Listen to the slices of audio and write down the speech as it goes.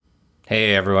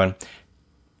Hey, everyone.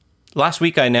 Last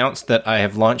week, I announced that I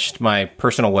have launched my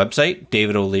personal website,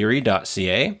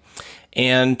 davidoleary.ca.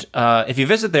 And if you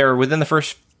visit there, within the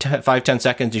first 5-10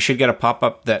 seconds, you should get a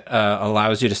pop-up that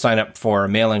allows you to sign up for a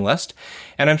mailing list.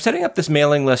 And I'm setting up this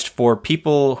mailing list for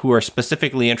people who are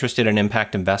specifically interested in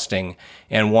impact investing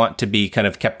and want to be kind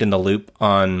of kept in the loop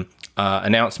on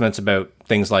announcements about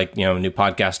things like, new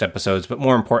podcast episodes, but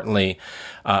more importantly,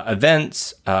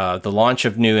 events, the launch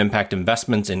of new impact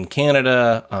investments in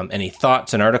Canada, any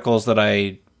thoughts and articles that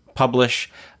I publish.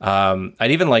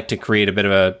 I'd even like to create a bit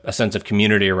of a sense of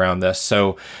community around this.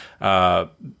 So,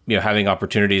 having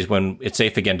opportunities when it's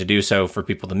safe again to do so for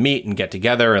people to meet and get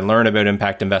together and learn about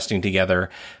impact investing together.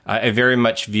 I very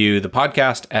much view the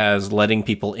podcast as letting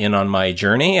people in on my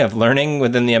journey of learning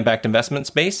within the impact investment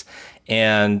space.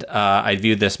 And I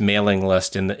view this mailing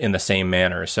list in the same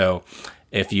manner. So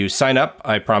if you sign up,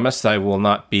 I promise I will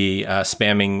not be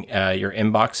spamming your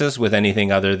inboxes with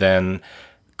anything other than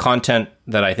content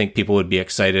that I think people would be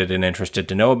excited and interested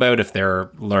to know about if they're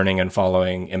learning and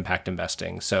following impact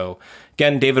investing. So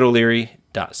again,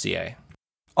 davidoleary.ca.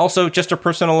 Also, just a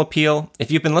personal appeal.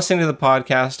 If you've been listening to the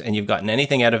podcast and you've gotten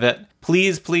anything out of it,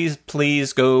 please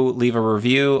go leave a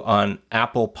review on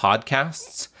Apple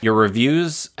Podcasts. Your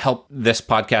reviews help this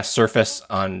podcast surface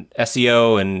on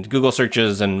SEO and Google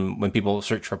searches and when people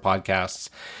search for podcasts.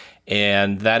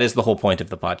 And that is the whole point of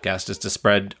the podcast, is to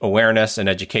spread awareness and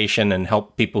education and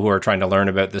help people who are trying to learn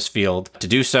about this field to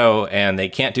do so. And they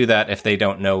can't do that if they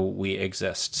don't know we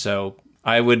exist. So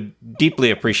I would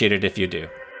deeply appreciate it if you do.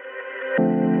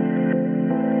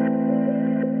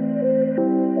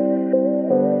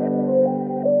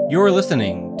 You're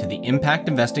listening to the Impact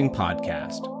Investing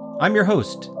Podcast. I'm your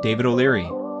host, David O'Leary.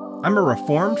 I'm a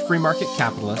reformed free market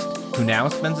capitalist who now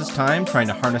spends his time trying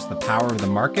to harness the power of the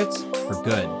markets for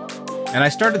good. And I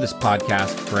started this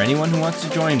podcast for anyone who wants to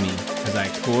join me as I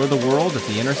explore the world at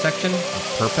the intersection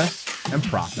of purpose and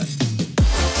profit.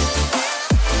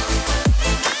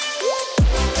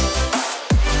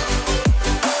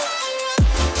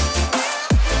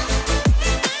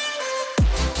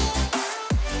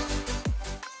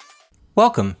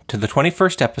 Welcome to the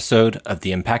 21st episode of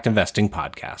the Impact Investing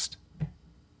Podcast.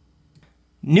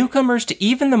 Newcomers to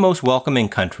even the most welcoming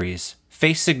countries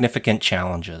face significant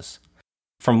challenges.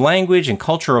 From language and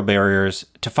cultural barriers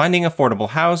to finding affordable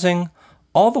housing,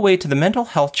 all the way to the mental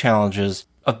health challenges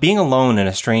of being alone in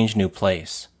a strange new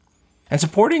place. And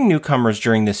supporting newcomers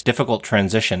during this difficult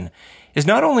transition is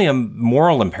not only a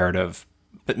moral imperative,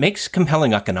 but makes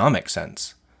compelling economic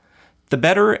sense. The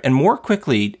better and more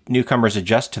quickly newcomers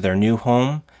adjust to their new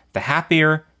home, the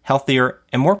happier, healthier,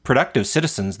 and more productive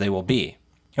citizens they will be.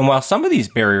 And while some of these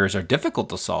barriers are difficult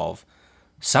to solve,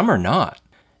 some are not.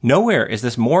 Nowhere is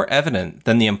this more evident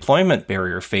than the employment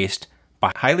barrier faced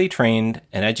by highly trained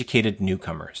and educated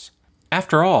newcomers.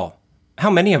 After all, how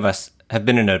many of us have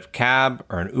been in a cab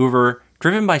or an Uber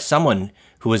driven by someone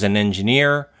who is an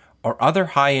engineer or other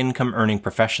high-income earning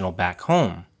professional back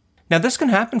home? Now, this can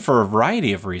happen for a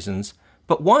variety of reasons,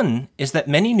 but one is that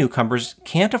many newcomers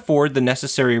can't afford the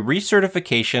necessary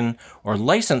recertification or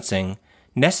licensing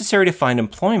necessary to find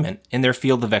employment in their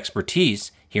field of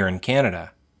expertise here in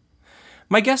Canada.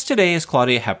 My guest today is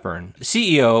Claudia Hepburn,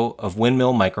 CEO of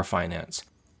Windmill Microfinance.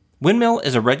 Windmill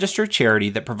is a registered charity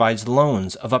that provides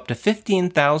loans of up to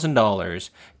 $15,000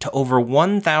 to over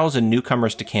 1,000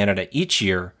 newcomers to Canada each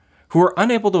year who are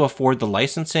unable to afford the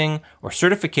licensing or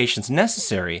certifications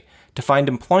necessary to find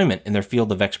employment in their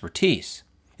field of expertise.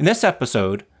 In this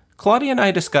episode, Claudia and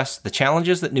I discuss the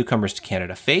challenges that newcomers to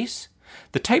Canada face,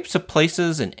 the types of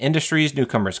places and industries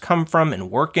newcomers come from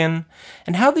and work in,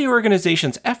 and how the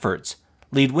organization's efforts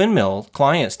lead Windmill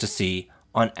clients to see,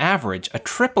 on average, a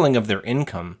tripling of their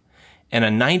income and a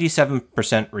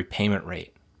 97% repayment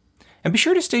rate. And be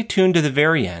sure to stay tuned to the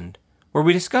very end, where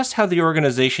we discuss how the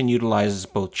organization utilizes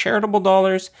both charitable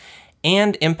dollars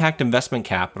and impact investment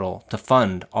capital to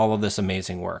fund all of this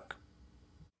amazing work.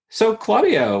 So,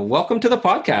 Claudia, welcome to the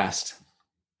podcast.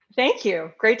 Thank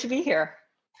you. Great to be here.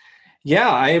 Yeah,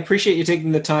 I appreciate you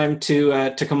taking the time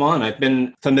to come on. I've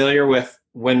been familiar with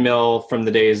Windmill from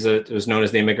the days that it was known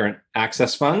as the Immigrant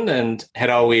Access Fund, and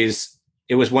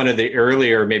it was one of the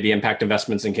earlier maybe impact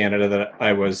investments in Canada that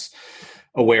I was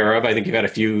aware of. I think you've had a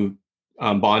few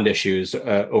bond issues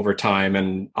over time.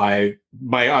 And I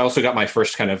also got my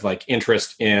first kind of like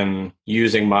interest in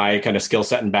using my kind of skill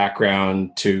set and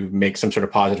background to make some sort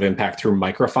of positive impact through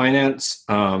microfinance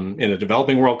in a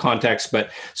developing world context.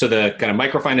 But so the kind of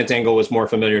microfinance angle was more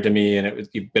familiar to me, and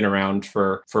you've been around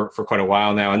for quite a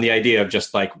while now. And the idea of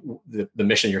just like the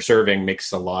mission you're serving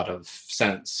makes a lot of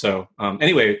sense. So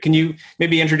anyway, can you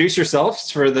maybe introduce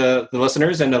yourselves for the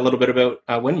listeners and a little bit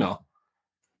about Windmill?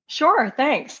 Sure,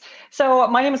 thanks. So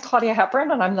my name is Claudia Hepburn,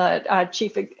 and I'm the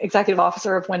Chief Executive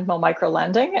Officer of Windmill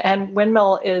Microlending. And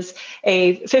Windmill is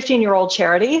a 15-year-old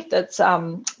charity that's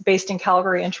based in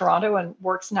Calgary and Toronto and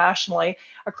works nationally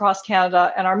across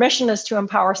Canada. And our mission is to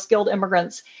empower skilled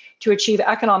immigrants to achieve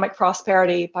economic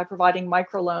prosperity by providing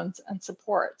microloans and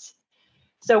supports.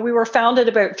 So we were founded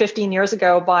about 15 years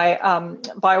ago by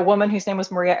a woman whose name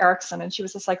was Maria Erickson, and she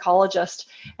was a psychologist,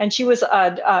 and she was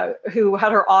who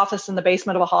had her office in the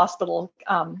basement of a hospital,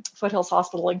 Foothills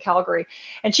Hospital in Calgary,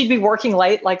 and she'd be working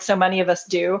late like so many of us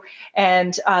do,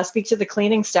 and speak to the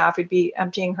cleaning staff who'd be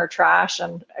emptying her trash.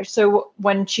 And so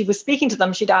when she was speaking to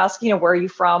them, she'd ask, where are you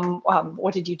from?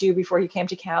 What did you do before you came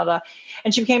to Canada?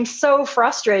 And she became so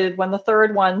frustrated when the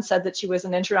third one said that she was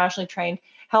an internationally trained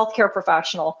healthcare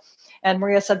professional. And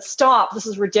Maria said, stop, this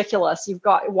is ridiculous.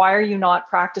 Why are you not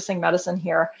practicing medicine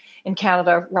here in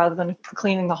Canada rather than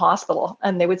cleaning the hospital?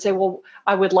 And they would say, well,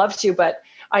 I would love to, but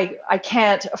I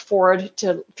can't afford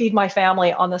to feed my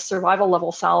family on the survival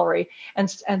level salary and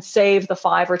save the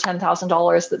 $5,000 or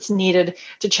 $10,000 that's needed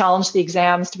to challenge the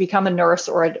exams to become a nurse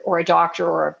or a doctor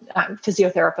or a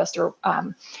physiotherapist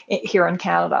here in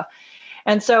Canada.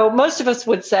 And so most of us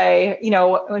would say,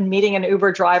 when meeting an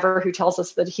Uber driver who tells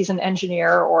us that he's an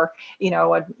engineer or a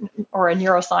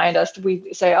neuroscientist,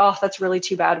 we say, oh, that's really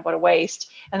too bad. What a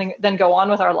waste. And then go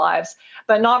on with our lives.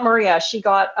 But not Maria. She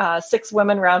got 6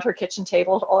 women around her kitchen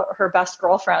table, all her best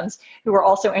girlfriends, who were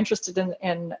also interested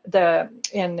in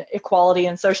equality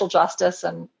and social justice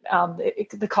and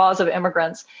the cause of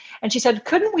immigrants. And she said,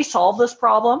 couldn't we solve this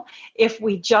problem if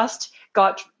we just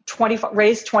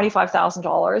raised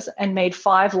 $25,000 and made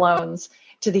 5 loans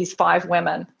to these 5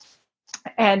 women?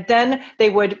 And then they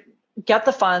would get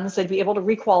the funds, they'd be able to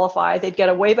requalify, they'd get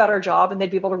a way better job, and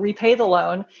they'd be able to repay the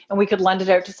loan, and we could lend it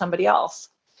out to somebody else.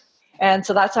 And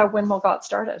so that's how Windmill got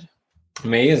started.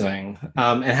 Amazing.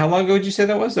 And how long ago did you say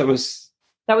that was? That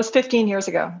was 15 years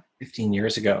ago. 15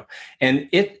 years ago. And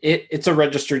it's a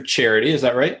registered charity, is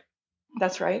that right?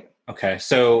 That's right. Okay.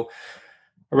 So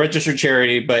a registered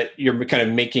charity, but you're kind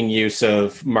of making use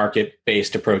of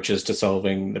market-based approaches to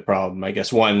solving the problem. I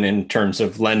guess one in terms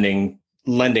of lending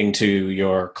to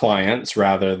your clients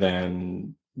rather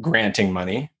than granting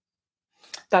money.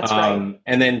 That's right.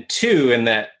 And then 2, in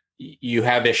that you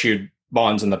have issued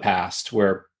bonds in the past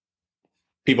where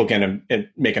people can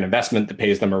make an investment that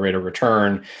pays them a rate of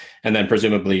return, and then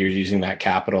presumably you're using that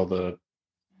capital to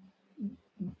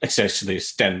essentially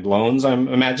extend loans. I'm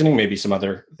imagining maybe some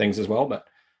other things as well, but.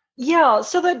 Yeah,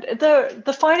 so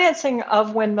the financing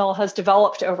of Windmill has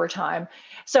developed over time.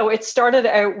 So it started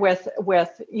out with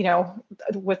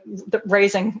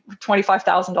raising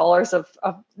 $25,000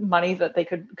 of money that they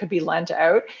could be lent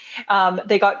out.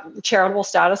 They got charitable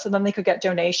status, and then they could get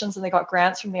donations, and they got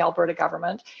grants from the Alberta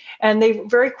government. And they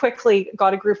very quickly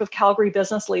got a group of Calgary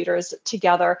business leaders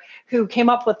together who came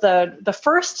up with the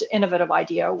first innovative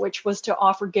idea, which was to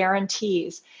offer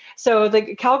guarantees. So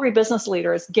the Calgary business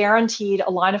leaders guaranteed a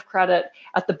line of credit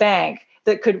at the bank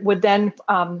that would then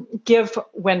give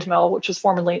Windmill, which was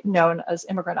formerly known as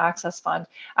Immigrant Access Fund,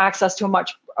 access to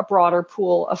a broader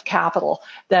pool of capital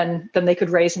than they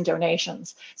could raise in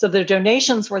donations. So the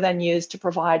donations were then used to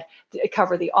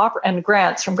cover the and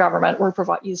grants from government were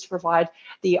used to provide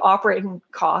the operating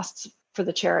costs for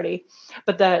the charity,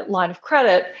 but the line of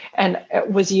credit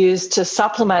was used to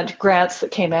supplement grants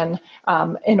that came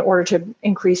in order to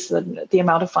increase the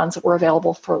amount of funds that were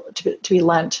available to be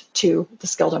lent to the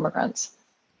skilled immigrants.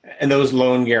 And those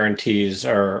loan guarantees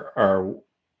are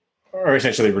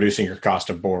essentially reducing your cost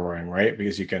of borrowing, right?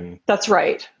 Because you can. That's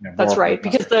right. That's right.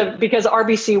 Because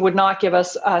RBC would not give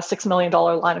us a $6 million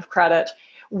line of credit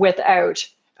without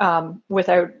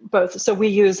both. So we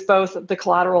use both the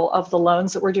collateral of the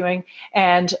loans that we're doing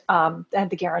and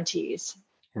the guarantees.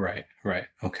 Right.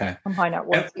 Okay. From high net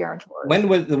worth guarantors. When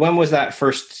was that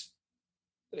first?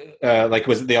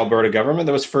 Was it the Alberta government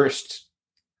that was first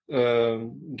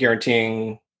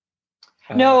guaranteeing?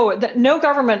 No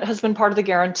government has been part of the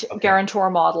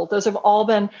guarantor model. Those have all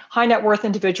been high net worth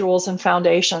individuals and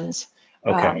foundations.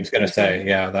 Okay, I was going to say,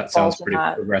 yeah, that sounds pretty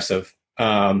progressive.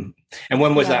 And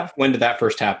when was that? When did that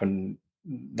first happen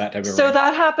that type of So range?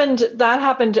 that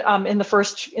happened in the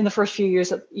first few years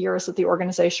that the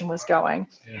organization was going.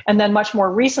 Yeah. And then much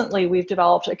more recently, we've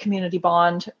developed a community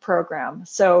bond program.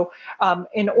 So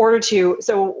when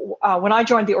I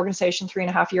joined the organization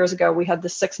 3.5 years ago, we had the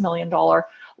 $6 million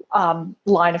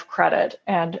line of credit,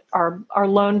 and our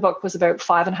loan book was about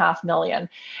 $5.5 million.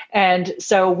 And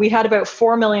so we had about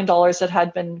 $4 million that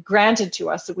had been granted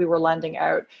to us that we were lending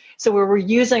out. So we were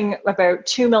using about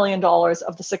 $2 million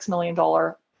of the $6 million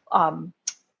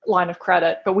line of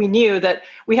credit, but we knew that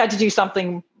we had to do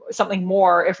something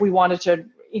more if we wanted to,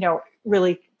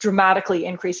 really dramatically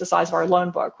increase the size of our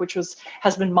loan book, which has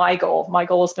been my goal. My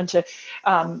goal has been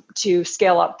to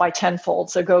scale up by tenfold.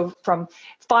 So go from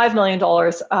 $5 million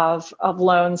of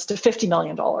loans to $50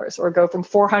 million, or go from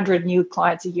 400 new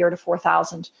clients a year to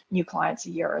 4,000 new clients a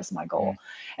year is my goal.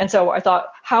 And so I thought,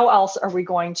 how else are we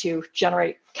going to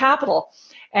generate capital?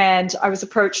 And I was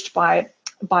approached by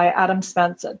Adam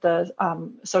Spence at the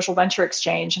Social Venture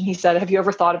Exchange, and he said, "Have you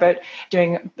ever thought about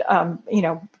doing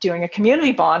a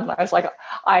community bond?" And I was like,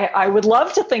 I would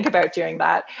love to think about doing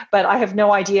that, but I have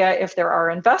no idea if there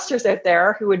are investors out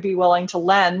there who would be willing to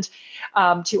lend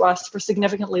to us for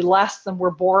significantly less than we're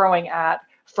borrowing at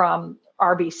from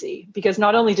RBC. Because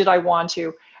not only did I want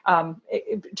to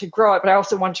grow it, but I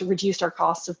also wanted to reduce our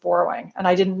costs of borrowing. And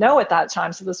I didn't know at that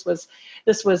time, so this was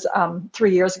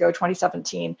 3 years ago,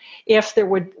 2017, if there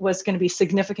was going to be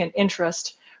significant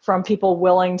interest from people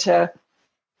willing to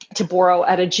borrow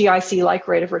at a GIC-like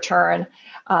rate of return,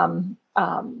 and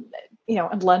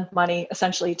lend money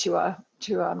essentially to a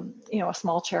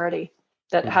small charity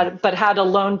that had a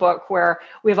loan book where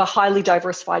we have a highly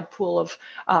diversified pool of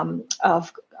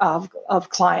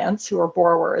clients who are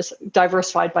borrowers,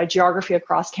 diversified by geography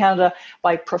across Canada,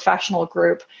 by professional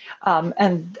group,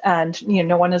 and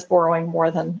no one is borrowing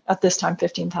more than, at this time,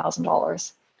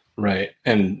 $15,000. Right,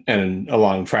 and a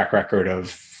long track record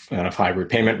of high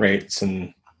repayment rates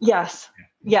and.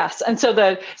 Yes. And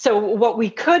so what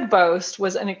we could boast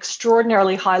was an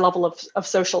extraordinarily high level of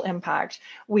social impact.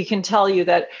 We can tell you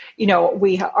that,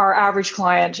 our average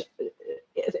client,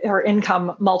 her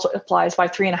income multiplies by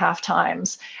 3.5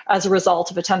 times as a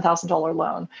result of a $10,000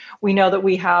 loan. We know that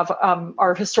we have,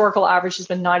 our historical average has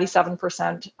been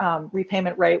 97%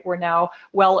 repayment rate. We're now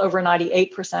well over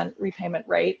 98% repayment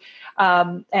rate.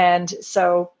 And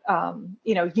so,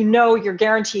 you're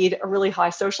guaranteed a really high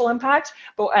social impact,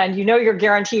 and you're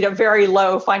guaranteed a very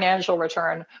low financial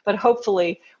return. But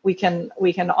hopefully we can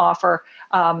offer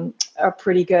a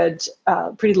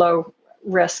pretty low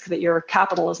risk that your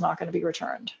capital is not going to be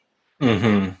returned.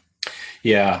 Mm-hmm.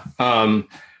 Yeah.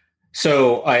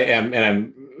 So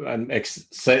I'm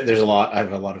excited. There's I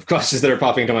have a lot of questions that are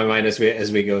popping to my mind as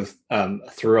we go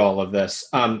through all of this.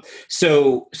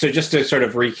 So just to sort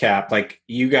of recap, like,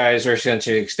 you guys are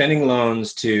essentially extending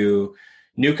loans to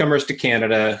newcomers to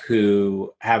Canada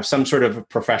who have some sort of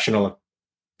professional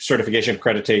certification,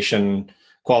 accreditation,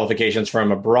 qualifications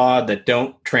from abroad that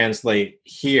don't translate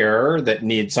here, that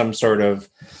need some sort of,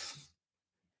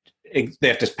 they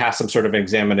have to pass some sort of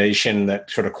examination that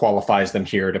sort of qualifies them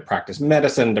here to practice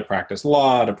medicine, to practice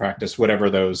law, to practice whatever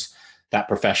that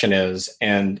profession is.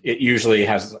 And it usually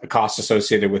has a cost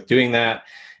associated with doing that.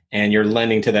 And you're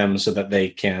lending to them so that they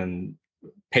can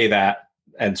pay that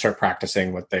and start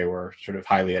practicing what they were sort of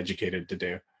highly educated to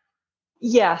do.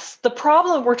 Yes, the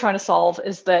problem we're trying to solve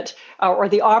is that, or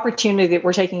the opportunity that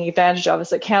we're taking advantage of,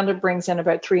 is that Canada brings in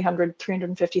about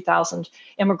 350,000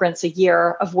 immigrants a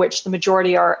year, of which the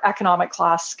majority are economic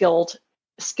class skilled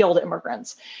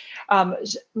immigrants.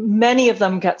 Many of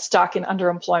them get stuck in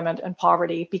underemployment and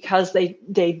poverty because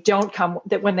they don't come,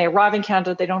 that when they arrive in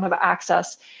Canada, they don't have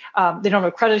access. They don't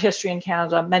have credit history in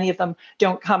Canada. Many of them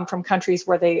don't come from countries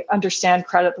where they understand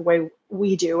credit the way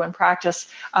we do and practice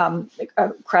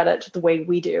credit the way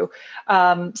we do.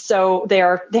 So they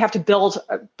have to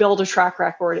build a track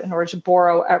record in order to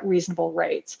borrow at reasonable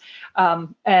rates.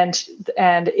 And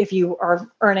if you are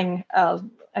earning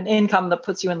an income that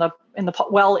puts you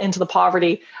well into the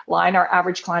poverty line, our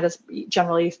average client is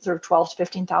generally sort of $12,000 to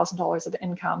 $15,000 of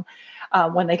income.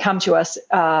 When they come to us,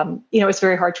 it's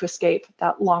very hard to escape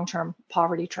that long-term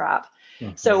poverty trap.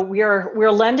 Mm-hmm. So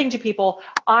we're lending to people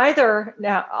either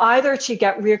to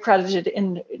get reaccredited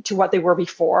into what they were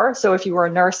before. So if you were a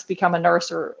nurse, become a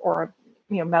nurse or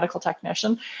a medical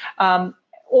technician.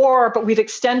 But we've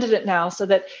extended it now so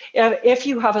that if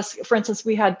you have for instance,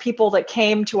 we had people that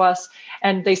came to us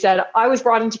and they said, I was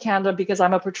brought into Canada because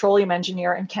I'm a petroleum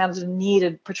engineer and Canada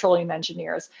needed petroleum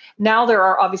engineers. Now there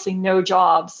are obviously no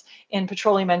jobs in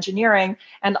petroleum engineering,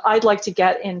 and I'd like to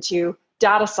get into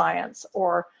data science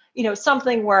or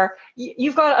something where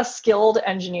you've got a skilled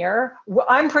engineer.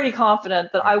 I'm pretty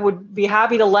confident that I would be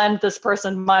happy to lend this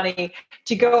person money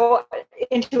to go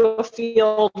into a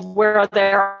field where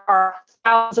there are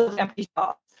thousands of empty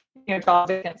jobs, job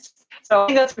vacancies. So I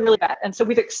think that's really bad. And so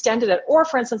we've extended it. Or,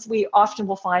 for instance, we often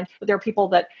will find that there are people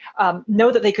that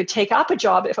know that they could take up a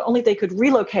job if only they could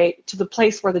relocate to the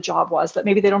place where the job was, that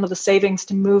maybe they don't have the savings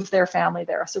to move their family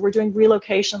there. So we're doing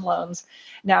relocation loans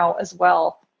now as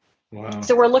well. Wow.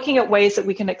 So we're looking at ways that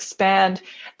we can expand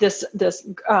this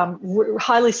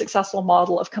highly successful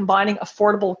model of combining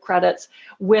affordable credits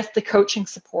with the coaching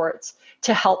supports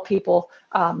to help people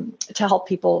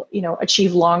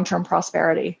achieve long-term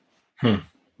prosperity.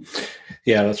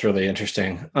 Yeah, that's really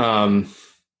interesting. Do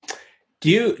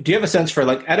you have a sense for,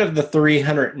 like, out of the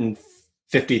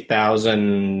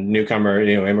 350,000 newcomer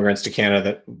immigrants to Canada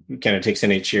that Canada takes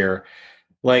in each year,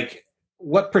 like,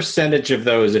 what percentage of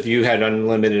those, if you had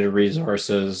unlimited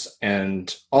resources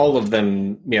and all of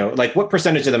them, like, what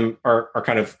percentage of them are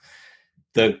kind of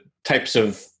the types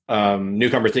of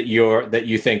newcomers that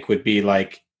you think would be,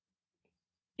 like,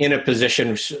 in a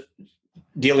position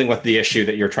dealing with the issue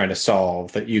that you're trying to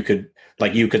solve, that you could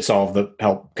solve,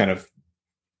 help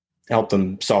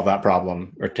them solve that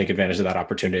problem or take advantage of that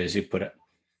opportunity, as you put it?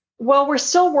 Well, we're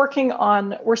still working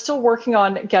on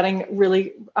getting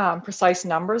really precise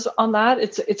numbers on that.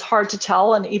 It's hard to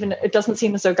tell, and even it doesn't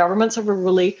seem as though governments have a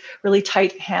really, really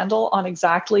tight handle on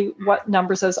exactly what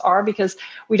numbers those are, because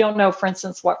we don't know, for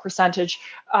instance, what percentage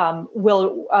of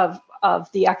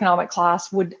the economic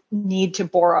class would need to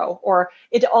borrow. Or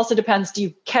it also depends, do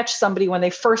you catch somebody when they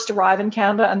first arrive in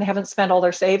Canada and they haven't spent all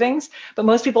their savings? But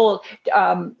most people,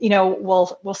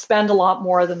 will spend a lot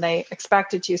more than they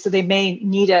expected to. So they may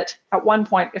need it at one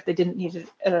point if they didn't need it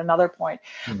at another point.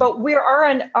 Mm-hmm. But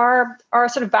our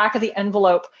sort of back of the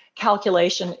envelope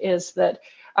calculation is that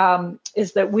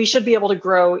we should be able to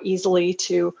grow easily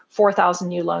to 4,000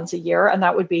 new loans a year. And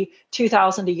that would be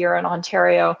 2,000 a year in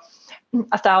Ontario,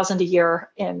 1,000 a year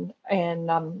in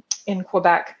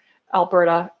Quebec,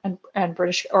 Alberta, and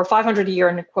British, or 500 a year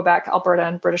in Quebec, Alberta,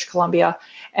 and British Columbia,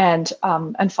 and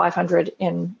 500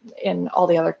 in all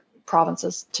the other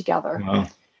provinces together. Wow.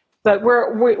 But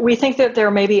we think that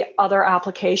there may be other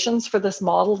applications for this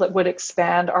model that would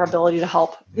expand our ability to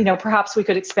help. Perhaps we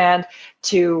could expand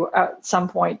to at some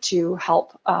point to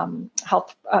help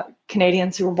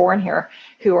Canadians who were born here,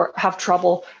 who have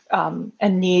trouble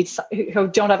and needs, who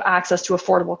don't have access to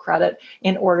affordable credit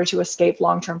in order to escape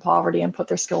long-term poverty and put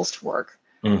their skills to work.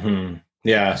 Mm-hmm.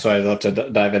 Yeah, so I'd love to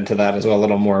dive into that as well a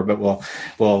little more, but we'll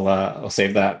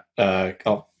save that.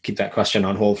 I'll keep that question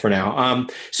on hold for now.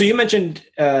 So you mentioned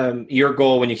your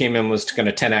goal when you came in was to kind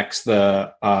of 10x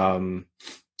the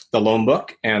loan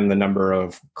book and the number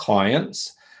of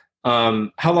clients.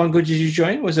 How long ago did you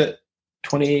join? Was it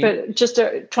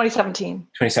 2017?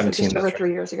 2017, just over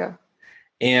 3 years ago.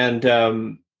 And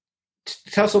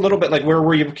tell us a little bit, like, where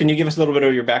were you? Can you give us a little bit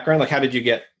of your background? Like, how did you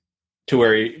get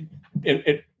to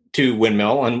to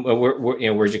Windmill, and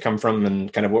where'd you come from,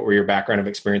 and kind of what were your background of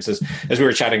experiences? As we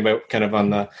were chatting about kind of on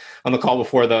the call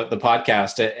before the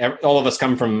podcast, all of us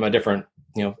come from a different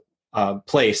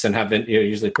place and have been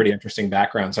usually pretty interesting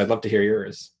backgrounds. So I'd love to hear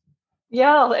yours.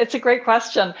 Yeah, it's a great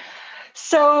question.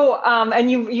 So,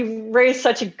 and you raised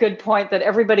such a good point that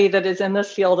everybody that is in this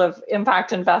field of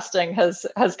impact investing has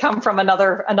come from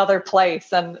another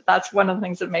place, and that's one of the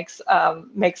things that makes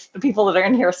the people that are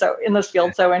in this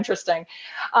field so interesting.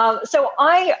 So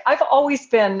I've always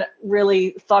been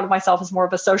really thought of myself as more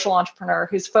of a social entrepreneur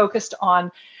who's focused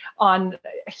on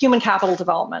human capital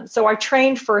development. So I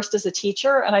trained first as a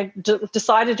teacher, and I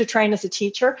decided to train as a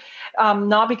teacher,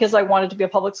 not because I wanted to be a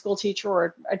public school teacher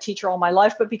or a teacher all my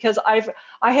life, but because I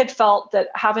had felt that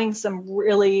having some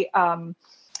really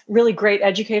great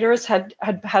educators had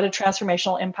a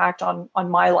transformational impact on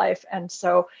my life. And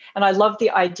I loved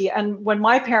the idea. And when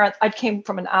I came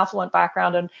from an affluent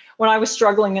background, and when I was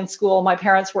struggling in school, my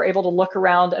parents were able to look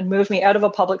around and move me out of a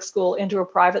public school into a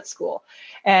private school.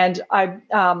 And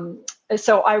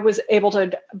so I was able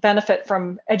to benefit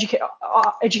from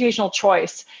educational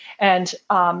choice and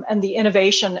the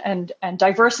innovation and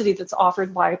diversity that's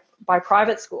offered by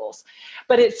private schools.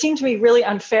 But it seemed to me really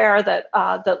unfair that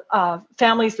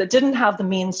families that didn't have the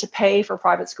means to pay for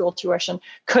private school tuition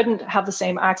couldn't have the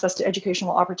same access to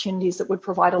educational opportunities that would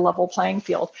provide a level playing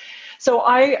field. So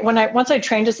once I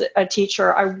trained as a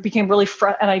teacher, I became really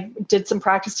and I did some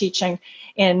practice teaching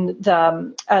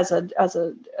as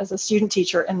a student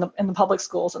teacher in the public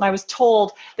schools. And I was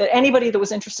told that anybody that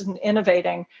was interested in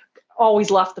innovating always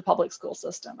left the public school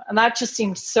system. And that just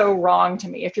seemed so wrong to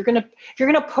me. If you're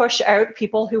gonna push out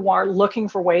people who are looking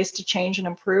for ways to change and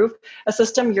improve a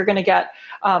system, you're gonna get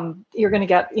a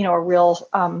real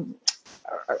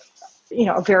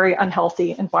a very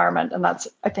unhealthy environment. And that's,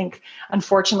 I think,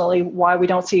 unfortunately, why we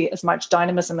don't see as much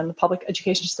dynamism in the public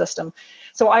education system.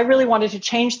 So I really wanted to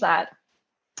change that.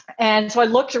 And so I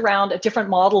looked around at different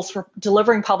models for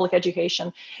delivering public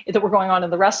education that were going on in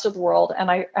the rest of the world.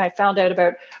 And I found out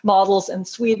about models in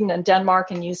Sweden and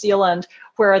Denmark and New Zealand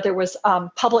where there was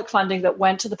public funding that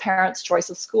went to the parents' choice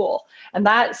of school. And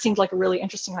that seemed like a really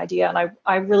interesting idea. And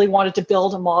I really wanted to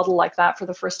build a model like that for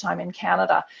the first time in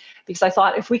Canada, because I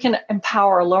thought if we can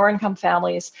empower lower income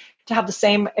families to have the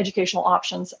same educational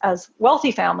options as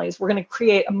wealthy families, we're going to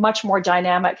create a much more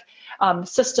dynamic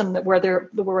system where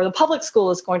the public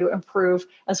school is going to improve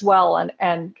as well,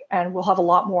 and we'll have a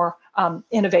lot more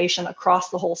innovation across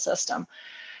the whole system.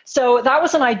 So that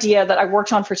was an idea that I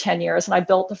worked on for 10 years, and I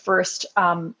built the first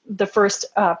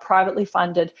privately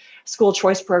funded school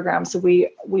choice program. So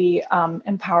we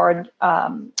empowered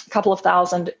a couple of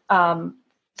thousand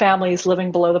families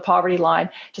living below the poverty line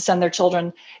to send their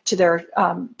children to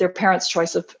their parents'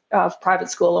 choice of private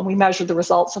school, and we measured the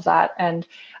results of that, and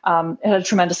it had a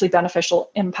tremendously beneficial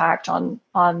impact on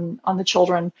the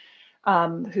children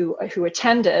who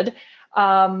attended.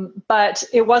 But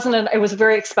it was a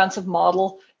very expensive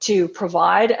model to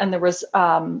provide, and there was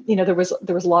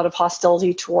a lot of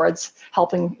hostility towards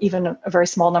helping even a very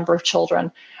small number of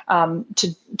children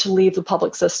to leave the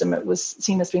public system. It was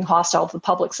seen as being hostile to the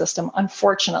public system,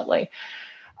 unfortunately.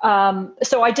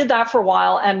 So I did that for a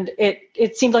while, and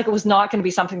it seemed like it was not going to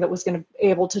be something that was going to be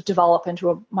able to develop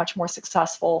into a much more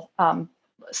successful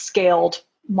scaled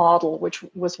model, which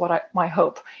was my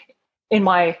hope. In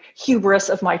my hubris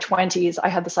of my 20s, I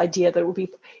had this idea that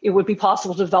it would be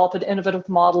possible to develop an innovative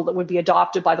model that would be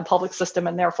adopted by the public system,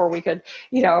 and therefore we could,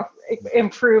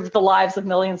 improve the lives of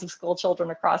millions of school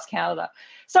children across Canada.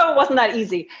 So it wasn't that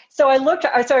easy. So I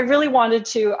really wanted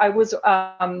to.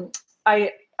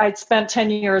 I'd spent 10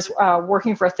 years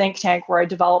working for a think tank where I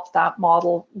developed that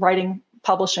model, writing,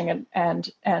 publishing,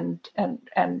 and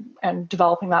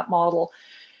developing that model.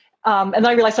 And then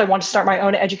I realized I wanted to start my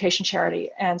own education charity.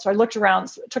 And so I looked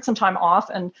around, took some time off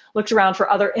and looked around for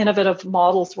other innovative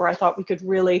models where I thought we could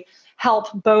really help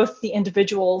both the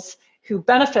individuals who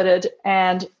benefited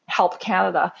and help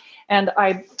Canada. And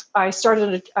I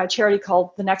started a charity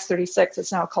called the Next 36.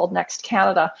 It's now called Next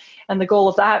Canada. And the goal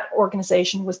of that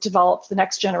organization was to develop the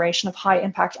next generation of high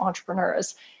impact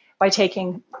entrepreneurs by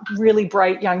taking really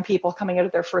bright young people coming out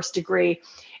of their first degree,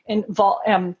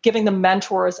 giving them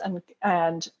mentors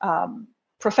and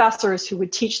professors who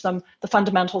would teach them the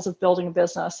fundamentals of building a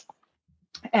business.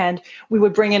 And we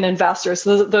would bring in investors.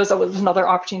 So those was another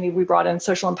opportunity. We brought in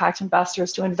social impact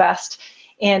investors to invest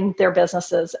in their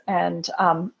businesses. And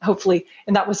hopefully,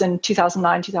 and that was in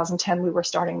 2009, 2010, we were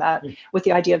starting that with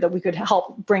the idea that we could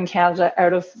help bring Canada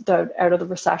out of the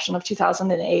recession of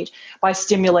 2008 by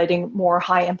stimulating more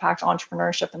high impact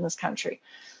entrepreneurship in this country.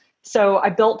 So I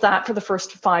built that for the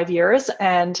first 5 years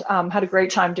and had a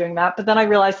great time doing that. But then I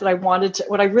realized that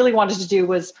what I really wanted to do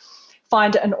was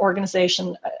find an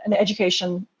organization, an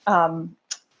education,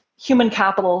 human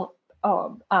capital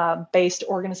based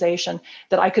organization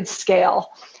that I could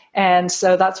scale. And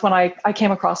so that's when I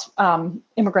came across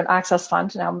Immigrant Access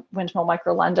Fund, now Windmill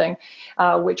Micro Lending,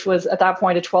 which was at that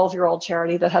point a 12-year-old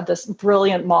charity that had this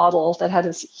brilliant model that had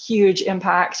this huge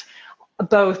impact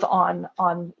both on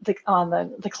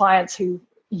the clients who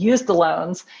used the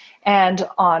loans and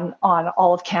on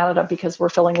all of Canada, because we're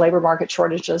filling labor market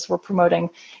shortages. We're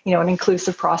promoting, an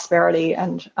inclusive prosperity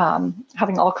and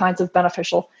having all kinds of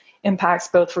beneficial impacts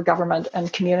both for government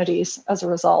and communities as a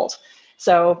result.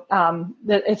 So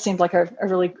it seemed like a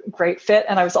really great fit.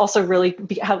 And I was also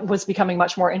was becoming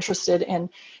much more interested in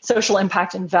social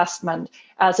impact investment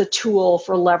as a tool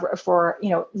for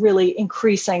really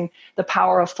increasing the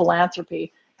power of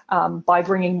philanthropy by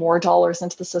bringing more dollars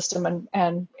into the system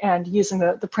and using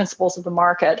the principles of the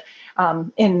market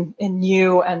in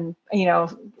new and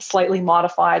slightly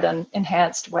modified and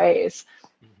enhanced ways.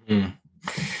 Mm-hmm.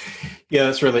 Yeah,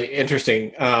 that's really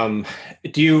interesting.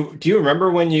 Do you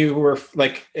remember when you were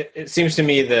like? It seems to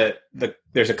me that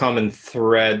there's a common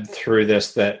thread through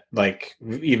this that, like,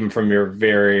 even from your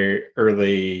very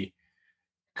early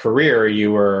career,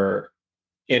 you were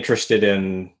interested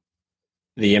in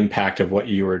the impact of what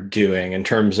you were doing in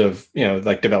terms of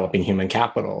like developing human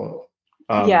capital.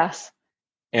 Yes.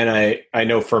 And I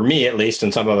know for me, at least,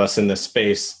 and some of us in this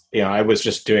space, I was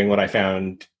just doing what I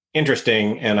found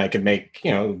interesting and I could make,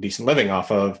 decent living off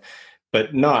of, but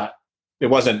it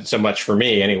wasn't so much for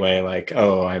me anyway, like,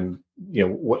 oh, I'm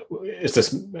what is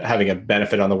this having a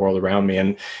benefit on the world around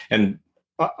me? And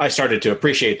I started to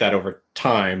appreciate that over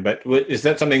time. But is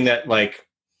that something that like,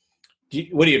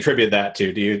 what do you attribute that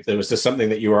to? Was this something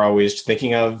that you were always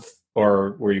thinking of,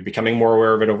 or were you becoming more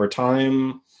aware of it over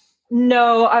time?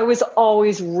 No, I was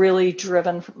always really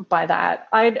driven by that.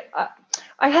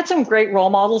 I had some great role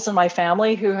models in my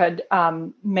family who had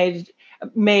made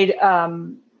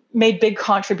big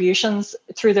contributions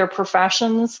through their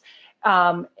professions,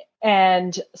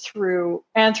 and through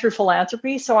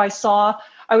philanthropy. So I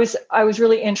was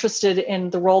really interested in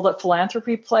the role that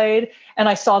philanthropy played, and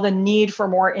I saw the need for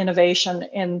more innovation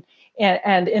and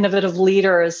innovative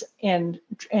leaders in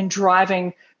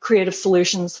driving creative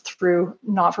solutions through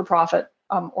not-for-profit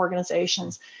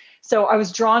organizations. So I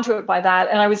was drawn to it by that,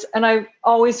 and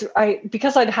I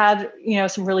because I'd had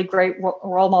some really great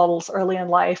role models early in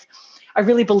life. I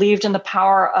really believed in the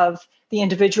power of the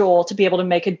individual to be able to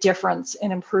make a difference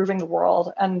in improving the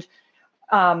world, and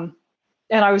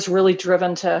I was really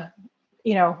driven to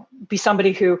be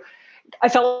somebody who I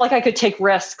felt like I could take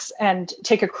risks and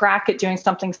take a crack at doing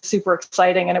something super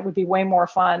exciting, and it would be way more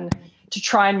fun to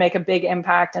try and make a big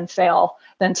impact and fail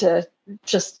than to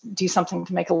just do something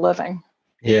to make a living.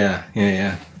 Yeah.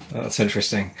 Well, that's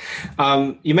interesting.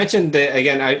 You mentioned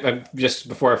again. I just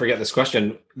before I forget this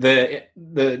question, the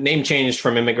name changed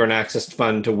from Immigrant Access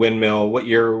Fund to Windmill. What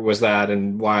year was that,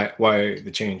 and why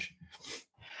the change?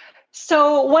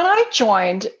 So when I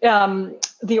joined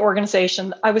the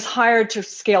organization, I was hired to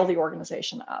scale the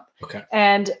organization up. Okay.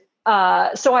 And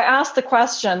so I asked the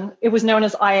question. It was known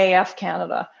as IAF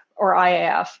Canada or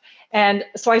IAF, and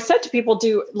so I said to people, do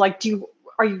you like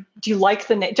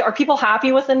the name? Are people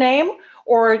happy with the name,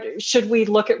 or should we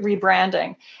look at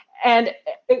rebranding? And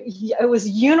it was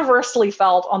universally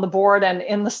felt on the board and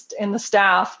in the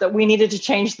staff that we needed to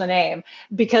change the name,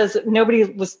 because nobody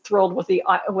was thrilled with the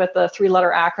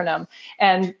 3-letter acronym,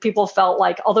 and people felt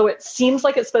like, although it seems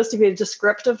like it's supposed to be a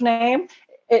descriptive name,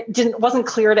 it wasn't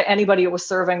clear to anybody it was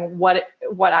serving what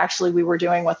actually we were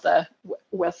doing with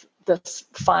this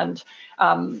fund.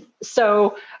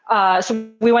 So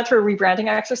we went through a rebranding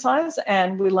exercise,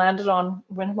 and we landed on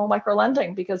Windmill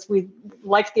Microlending because we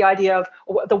liked the idea of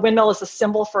the windmill as a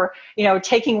symbol for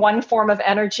taking one form of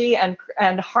energy and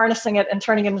harnessing it and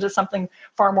turning it into something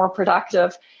far more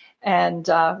productive. And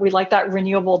we like that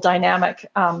renewable dynamic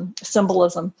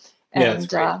symbolism. And yeah, that's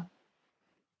great.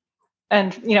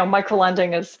 And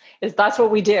microlending is that's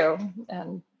what we do.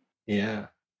 And yeah.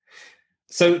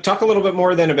 So talk a little bit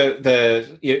more then about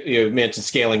you mentioned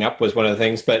scaling up was one of the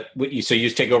things, but so you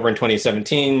take over in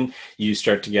 2017, you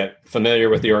start to get familiar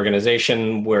with the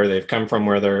organization, where they've come from,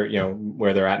 where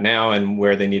they're at now, and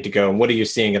where they need to go. And what are you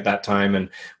seeing at that time, and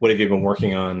what have you been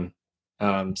working on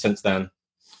since then?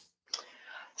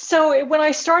 So when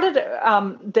I started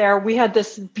there, we had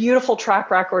this beautiful track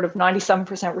record of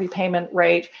 97% repayment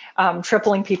rate,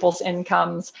 tripling people's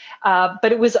incomes. But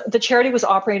the charity was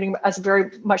operating as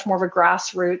very much more of a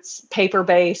grassroots,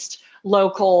 paper-based,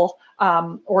 local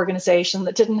organization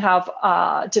that didn't have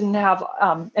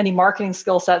any marketing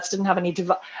skill sets, didn't have any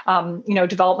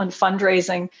development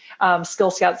fundraising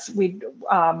skill sets.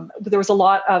 There was a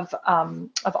lot of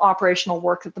operational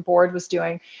work that the board was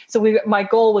doing. So my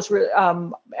goal was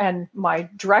and my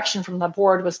direction from the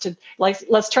board was to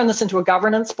let's turn this into a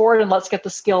governance board, and let's get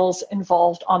the skills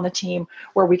involved on the team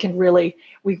where we can really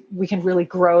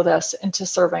grow this into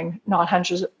serving not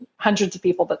hundreds of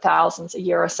people but thousands a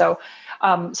year or so.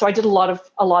 So I did a lot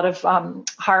of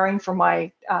hiring for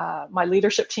my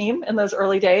leadership team in those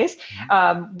early days.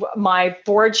 My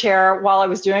board chair, while I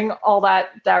was doing all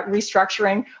that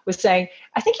restructuring, was saying,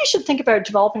 "I think you should think about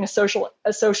developing a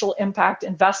social impact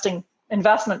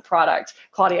investment product,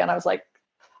 Claudia." And I was like,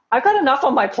 "I've got enough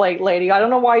on my plate, lady. I don't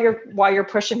know why you're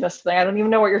pushing this thing. I don't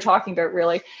even know what you're talking about,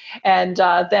 really." And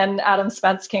then Adam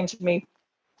Spence came to me.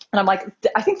 And I'm like,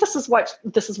 I think this is what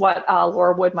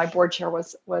Laura Wood, my board chair,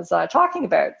 was talking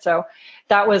about. So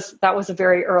that was a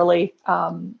very early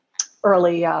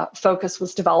focus,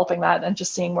 was developing that and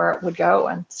just seeing where it would go.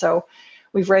 And so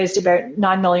we've raised about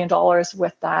 $9 million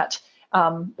with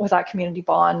that community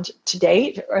bond to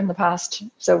date in the past.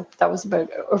 So that was about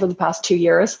over the past 2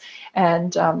 years,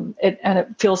 and it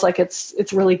feels like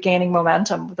it's really gaining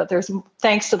momentum. That there's,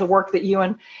 thanks to the work that you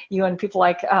and people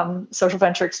like Social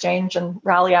Venture Exchange and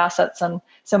Rally Assets and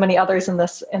so many others in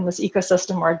this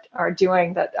ecosystem are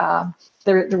doing, that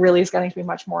there really is going to be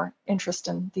much more interest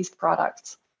in these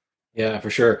products. Yeah, for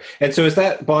sure. And so is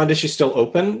that bond issue still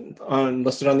open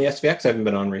listed on the SVX? I haven't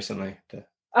been on recently.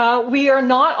 We are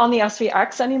not on the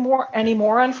SVX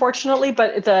anymore, unfortunately,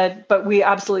 but we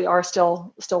absolutely are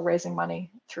still raising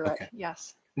money through it.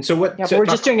 Yes. And so what? Yeah, but we're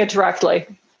just doing it directly.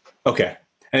 Okay.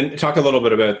 And talk a little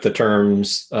bit about the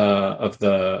terms of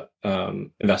the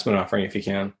investment offering, if you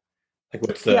can. Like,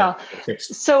 what's the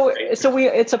fixed? So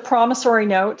it's a promissory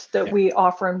note that we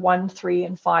offer in 1, 3,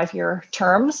 and 5 year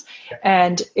terms,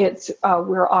 and it's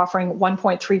we're offering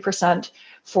 1.3%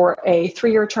 for a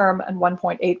 3-year term and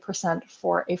 1.8%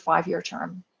 for a 5-year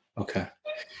term. Okay.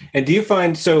 And do you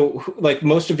find, so like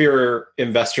most of your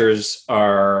investors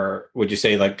are, would you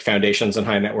say, like foundations and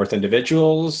high net worth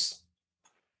individuals?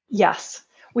 Yes.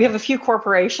 We have a few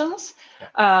corporations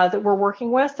that we're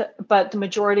working with, but the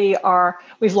majority are,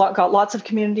 we've got lots of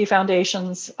community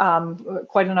foundations,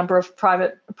 quite a number of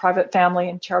private family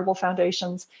and charitable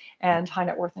foundations, and high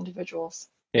net worth individuals.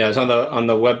 Yeah, it's on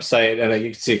the website, and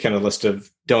you can see kind of a list of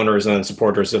donors and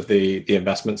supporters of the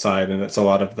investment side, and it's a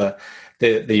lot of the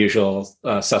usual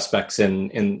suspects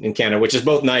in Canada, which is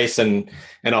both nice and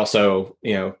also,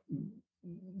 you know,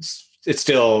 it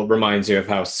still reminds you of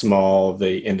how small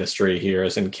the industry here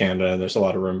is in Canada, and there's a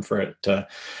lot of room for it to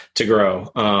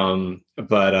grow.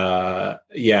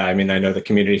 Yeah, I mean, I know the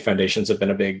community foundations have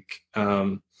been a big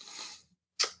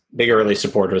early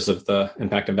supporters of the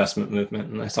impact investment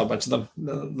movement, and I saw a bunch of them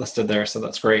listed there, so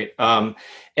that's great. Do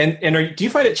you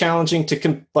find it challenging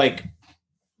to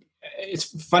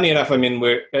it's funny enough. I mean,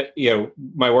 we're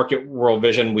my work at World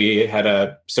Vision, we had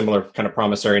a similar kind of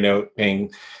promissory note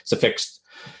paying, it's a fixed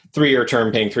 3-year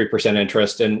term paying 3%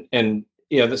 interest, and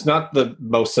that's not the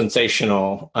most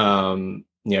sensational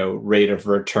rate of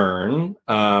return,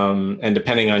 and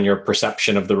depending on your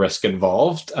perception of the risk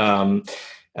involved, you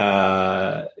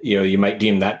might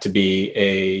deem that to be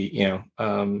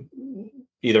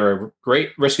either a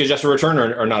great risk-adjusted return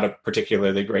or not a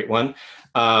particularly great one.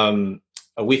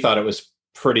 We thought it was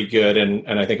pretty good,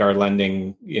 and I think our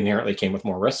lending inherently came with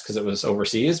more risk because it was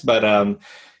overseas. But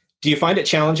do you find it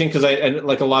challenging? Because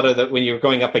like a lot of that, when you're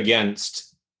going up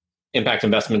against impact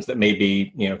investments that may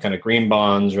be kind of green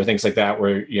bonds or things like that,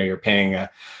 where you're paying a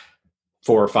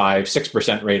 4 or 5,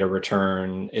 6% rate of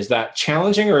return, is that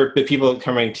challenging, or the people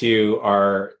coming to you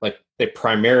are like they're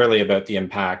primarily about the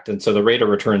impact, and so the rate of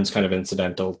return is kind of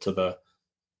incidental to the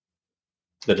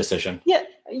decision?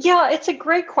 Yeah, it's a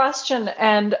great question,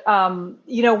 and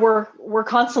we're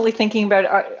constantly thinking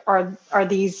about are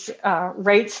these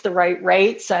rates the right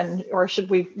rates, or should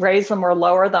we raise them or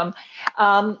lower them?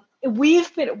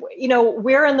 We've been,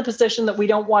 we're in the position that we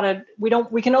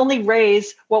can only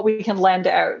raise what we can lend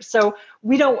out. So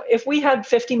if we had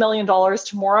 $50 million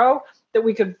tomorrow that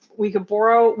we could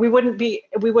borrow, we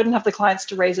wouldn't have the clients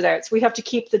to raise it out. So we have to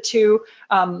keep the two,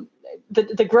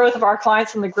 the growth of our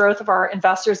clients and the growth of our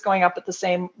investors going up at the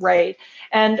same rate.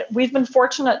 And we've been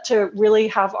fortunate to really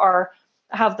have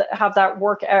that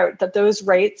work out, that those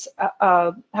rates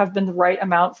have been the right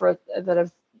amount that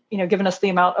have given us the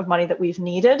amount of money that we've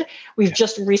needed. We've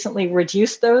just recently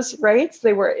reduced those rates.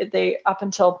 They up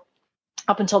until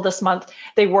this month,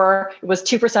 it was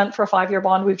 2% for a 5-year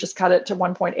bond. We've just cut it to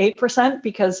 1.8%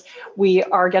 because we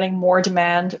are getting more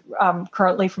demand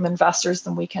currently from investors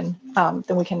than we can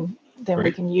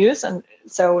use, and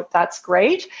so that's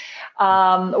great.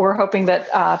 We're hoping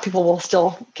that people will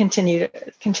still continue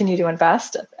to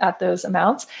invest at those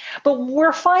amounts, but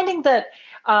we're finding that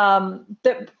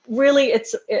really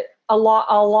a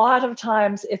lot of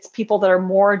times it's people that are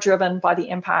more driven by the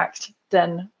impact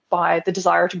than by the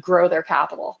desire to grow their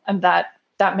capital, and that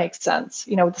makes sense.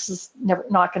 This is you're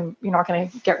not going to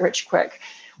get rich quick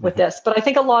with this. But I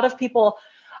think a lot of people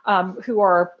who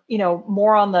are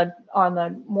more on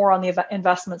the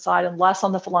investment side and less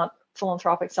on the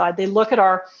philanthropic side, they look at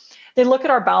our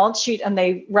balance sheet and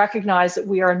they recognize that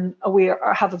we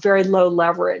have a very low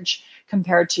leverage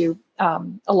compared to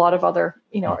a lot of other,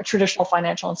 a traditional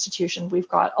financial institution. We've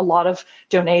got a lot of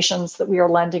donations that we are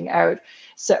lending out.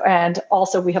 So, and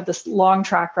also we have this long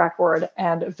track record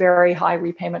and a very high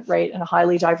repayment rate and a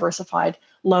highly diversified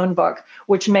loan book,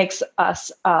 which makes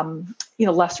us,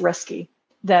 less risky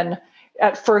than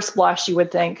at first blush you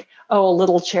would think, oh, a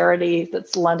little charity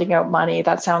that's lending out money,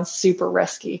 that sounds super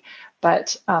risky.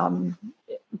 But I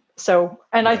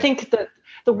think that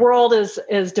the world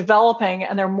is developing,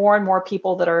 and there are more and more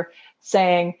people that are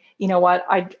saying, you know what,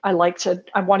 I want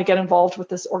to get involved with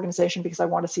this organization because I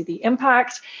want to see the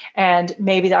impact, and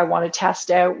maybe I want to test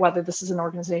out whether this is an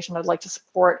organization I'd like to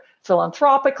support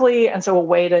philanthropically. And so a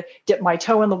way to dip my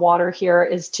toe in the water here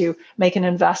is to make an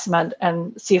investment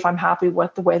and see if I'm happy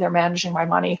with the way they're managing my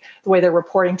money, the way they're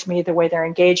reporting to me, the way they're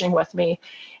engaging with me.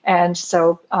 And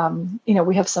so,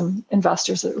 we have some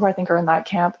investors who I think are in that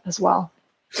camp as well.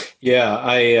 Yeah,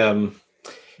 I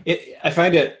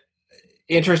find it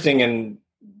interesting, and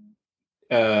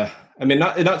I I mean,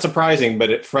 not surprising, but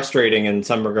it's frustrating in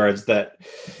some regards that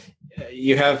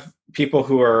you have people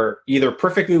who are either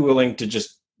perfectly willing to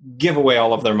just give away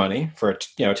all of their money for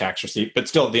a tax receipt, but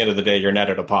still at the end of the day, you're net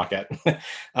out of pocket.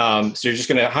 So you're just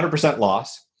going to 100%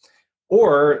 loss,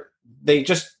 or they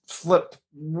just flip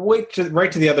right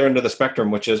to the other end of the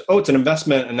spectrum, which is, oh, it's an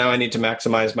investment, and now I need to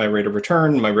maximize my rate of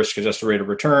return, my risk-adjusted rate of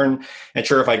return, and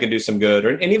sure, if I can do some good,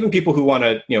 and even people who want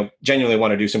to, genuinely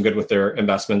want to do some good with their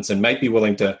investments and might be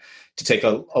willing to take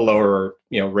a lower,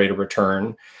 rate of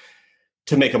return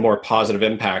to make a more positive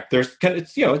impact. There's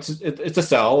it's a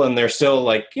sell, and they're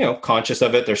still conscious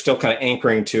of it. They're still kind of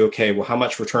anchoring to, okay, well, how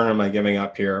much return am I giving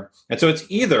up here? And so it's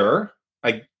either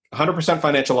 100%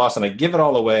 financial loss and I give it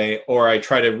all away, or I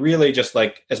try to really just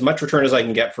as much return as I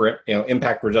can get for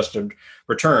impact adjusted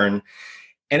return,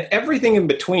 and everything in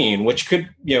between, which could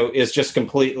is just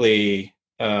completely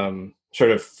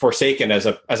sort of forsaken as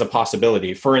a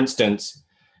possibility. For instance,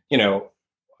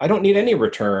 I don't need any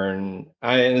return.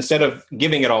 Instead of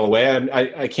giving it all away,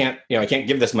 I can't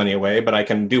give this money away, but I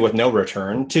can do with no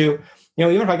return. To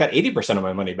even if I got 80% of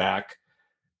my money back.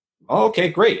 Okay,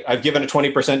 great. I've given a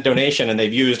 20% donation and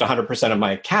they've used 100% of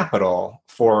my capital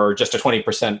for just a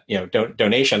 20%,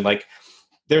 donation.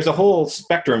 There's a whole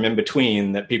spectrum in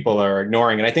between that people are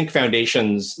ignoring. And I think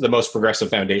foundations, the most progressive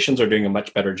foundations, are doing a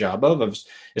much better job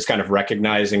is kind of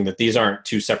recognizing that these aren't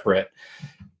two separate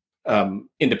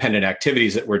independent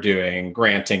activities that we're doing,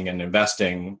 granting and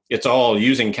investing. It's all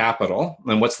using capital,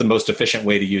 and what's the most efficient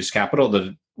way to use capital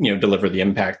to, deliver the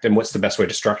impact, and what's the best way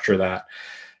to structure that.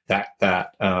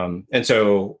 And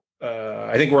so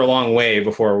I think we're a long way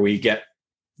before we get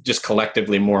just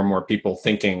collectively more and more people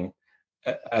thinking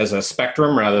as a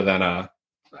spectrum rather than a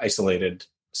isolated,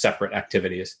 separate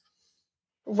activities.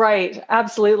 Right.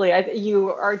 Absolutely.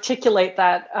 You articulate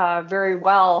that very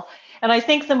well. And I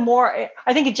think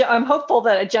I'm hopeful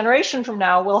that a generation from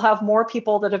now, we'll have more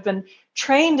people that have been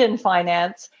trained in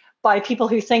finance by people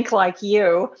who think like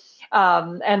you.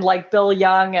 And like Bill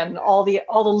Young and all the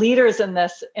leaders in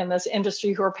this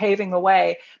industry who are paving the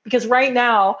way. Because right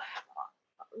now,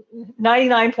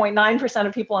 99.9%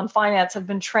 of people in finance have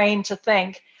been trained to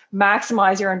think,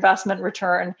 maximize your investment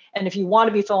return, and if you want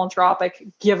to be philanthropic,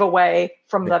 give away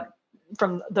from the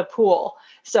pool.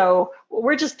 So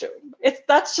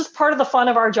that's just part of the fun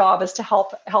of our job, is to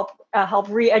help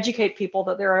re-educate people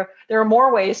that there are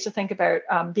more ways to think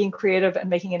about being creative and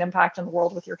making an impact in the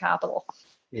world with your capital.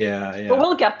 Yeah. But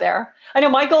we'll get there. I know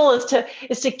my goal is to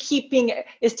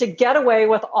get away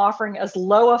with offering as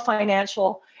low a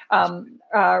financial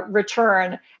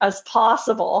return as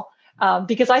possible,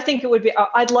 because I think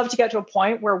I'd love to get to a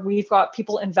point where we've got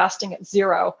people investing at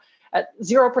 0%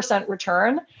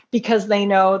 return, because they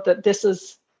know that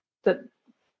that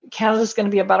Canada's going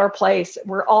to be a better place.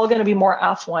 We're all going to be more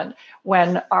affluent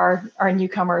when our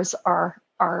newcomers are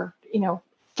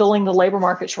filling the labor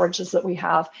market shortages that we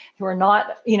have, who are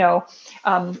not,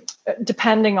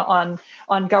 depending on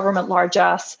government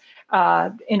largesse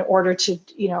in order to,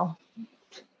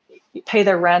 pay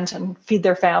their rent and feed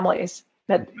their families.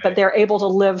 That they're able to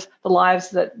live the lives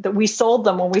that we sold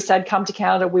them when we said, come to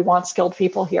Canada, we want skilled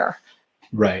people here.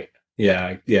 Right.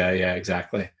 Yeah,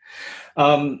 exactly.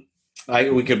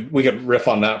 We could riff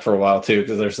on that for a while too,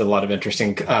 because there's a lot of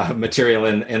interesting material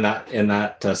in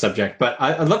that subject. But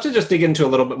I'd love to just dig into a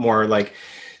little bit more, like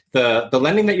the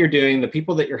lending that you're doing, the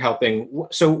people that you're helping.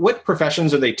 So, what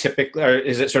professions are they typically? Or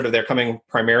is it sort of they're coming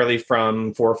primarily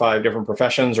from 4 or 5 different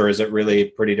professions, or is it really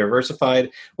pretty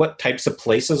diversified? What types of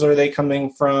places are they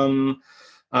coming from?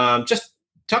 Just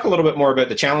talk a little bit more about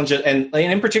the challenges, and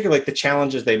in particular, like the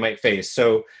challenges they might face.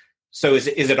 So is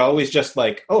it always just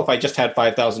like, oh, if I just had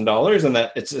 $5,000 and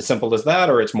that it's as simple as that,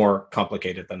 or it's more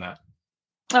complicated than that?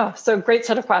 Oh, so great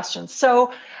set of questions.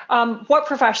 So what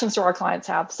professions do our clients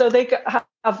have? So they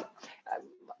have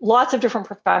lots of different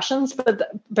professions, but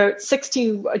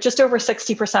just over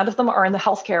 60% of them are in the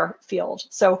healthcare field.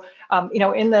 So,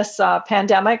 in this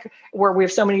pandemic where we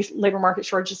have so many labor market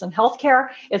shortages in healthcare,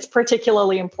 it's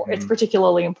particularly important. It's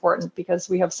particularly important because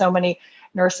we have so many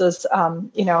nurses,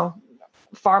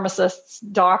 pharmacists,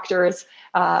 doctors,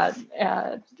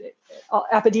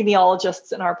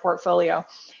 epidemiologists in our portfolio.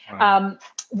 Wow.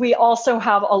 We also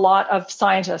have a lot of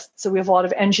scientists. So we have a lot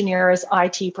of engineers,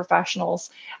 IT professionals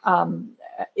in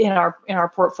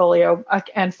our portfolio,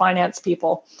 and finance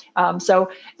people. So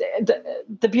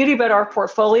the beauty about our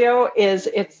portfolio is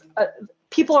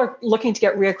people are looking to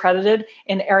get reaccredited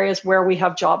in areas where we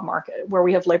have where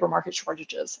we have labor market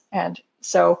shortages. And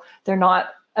so they're not,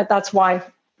 that's why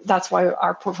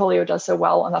our portfolio does so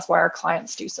well, and that's why our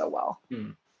clients do so well.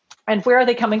 And where are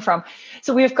they coming from?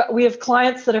 So we have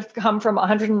clients that have come from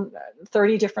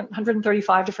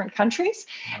 135 different countries.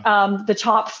 The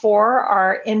top four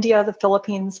are India, the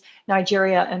Philippines,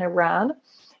 Nigeria, and Iran.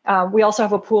 We also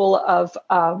have a pool of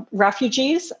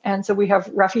refugees, and so we have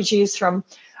refugees from,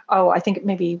 I think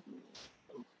maybe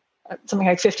something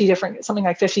like 50 different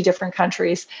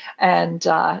countries, and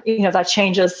that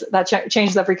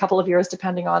changes every couple of years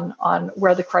depending on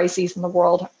where the crises in the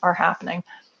world are happening.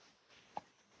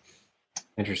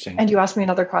 Interesting. And you asked me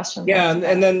another question. Yeah,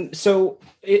 and then so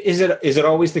is it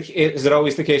always the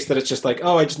case that it's just like,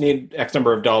 oh, I just need X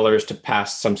number of dollars to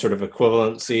pass some sort of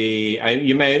equivalency?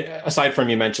 You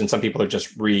mentioned some people are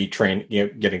just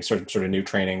getting sort of new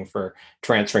training for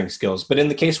transferring skills. But in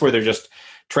the case where they're just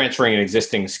transferring an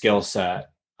existing skill set,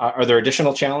 are there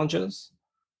additional challenges?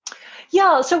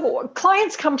 Yeah, so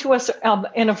clients come to us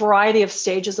in a variety of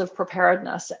stages of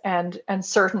preparedness and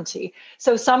certainty.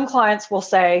 So some clients will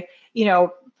say,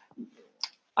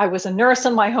 I was a nurse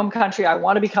in my home country. I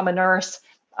want to become a nurse.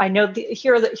 I know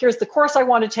here's the course I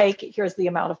want to take. Here's the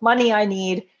amount of money I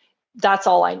need. That's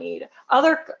all I need.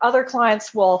 Other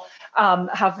clients will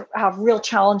have real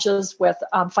challenges with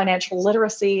financial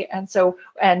literacy, and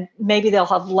maybe they'll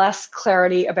have less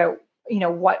clarity about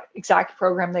what exact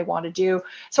program they want to do.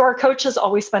 So our coaches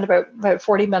always spend about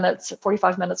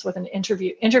 45 minutes with an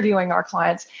interviewing our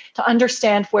clients to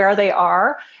understand where they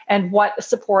are and what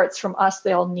supports from us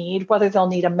they'll need, whether they'll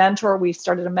need a mentor. We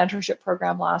started a mentorship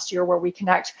program last year where we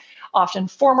connect often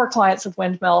former clients of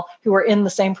Windmill who are in the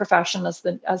same profession as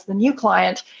the new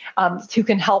client, who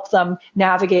can help them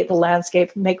navigate the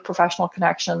landscape, make professional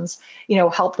connections,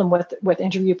 help them with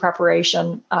interview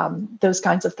preparation, those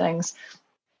kinds of things.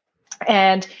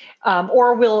 And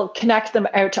or we'll connect them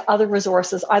out to other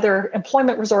resources, either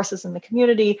employment resources in the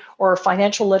community or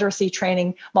financial literacy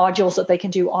training modules that they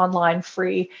can do online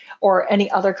free, or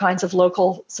any other kinds of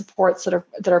local supports that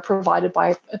are provided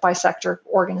by sector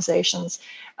organizations.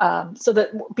 So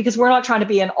that, because we're not trying to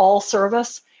be an all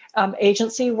service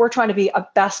agency, we're trying to be a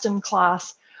best in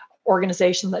class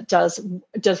organization that does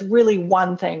really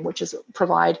one thing, which is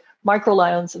provide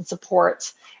microloans and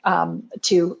supports and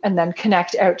then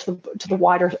connect out to the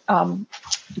wider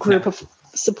group of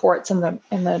supports in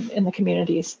the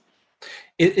communities.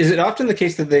 Is it often the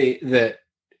case that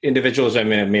individuals, I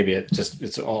mean, maybe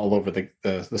it's all over the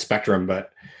spectrum,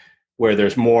 but where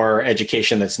there's more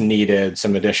education that's needed,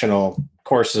 some additional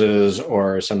courses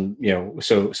or some,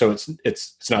 so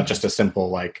it's not just a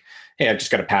simple like, hey, I've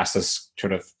just got to pass this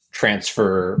sort of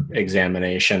transfer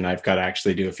examination. I've got to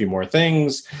actually do a few more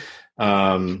things.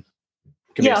 So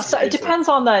it depends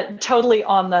on the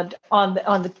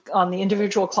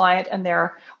individual client and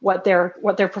what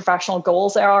their professional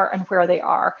goals are and where they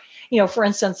are. For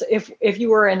instance, if you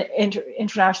were an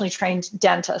internationally trained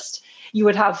dentist, you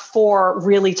would have 4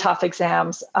 really tough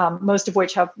exams, most of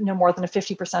which have no more than a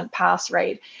 50% pass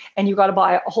rate. And you got to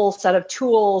buy a whole set of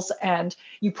tools. And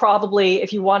you probably,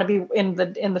 if you want to be in the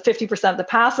 50% that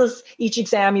passes each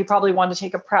exam, you probably want to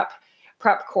take a prep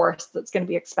course that's going to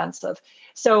be expensive.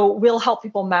 So we'll help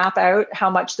people map out how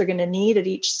much they're going to need at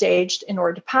each stage in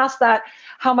order to pass that,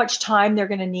 how much time they're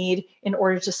going to need in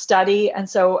order to study, and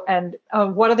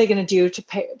what are they going to do to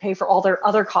pay for all their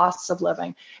other costs of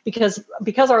living, because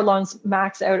our loans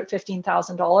max out at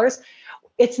 $15,000.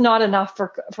 It's not enough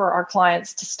for our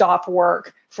clients to stop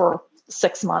work for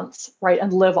 6 months, right,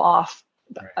 and live off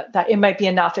that. It might be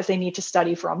enough if they need to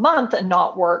study for a month and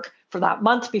not work for that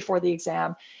month before the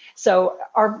exam. So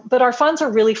our funds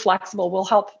are really flexible. We'll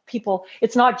help people.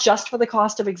 It's not just for the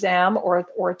cost of exam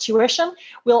or tuition.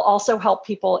 We'll also help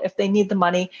people if they need the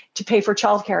money to pay for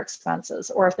childcare expenses,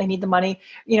 or if they need the money.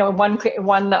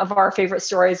 One of our favorite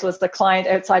stories was the client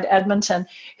outside Edmonton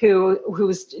who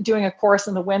was doing a course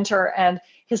in the winter, and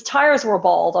his tires were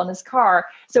bald on his car.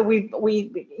 So we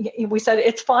said,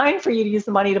 it's fine for you to use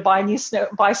the money to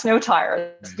buy snow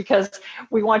tires, because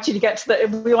we want you to get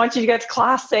to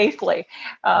class safely.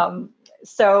 Our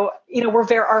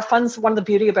funds, one of the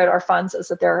beauty about our funds is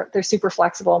that they're super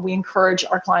flexible, and we encourage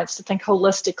our clients to think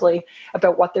holistically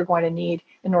about what they're going to need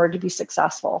in order to be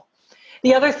successful.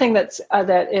 The other thing that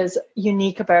is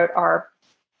unique about our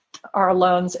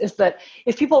loans is that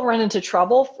if people run into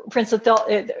trouble, for instance,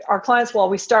 our clients will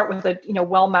always start with a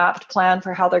well-mapped plan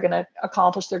for how they're going to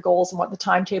accomplish their goals and what the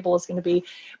timetable is going to be.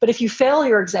 But if you fail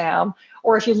your exam,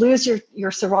 or if you lose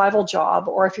your survival job,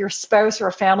 or if your spouse or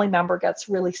a family member gets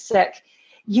really sick,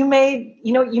 you may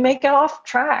get off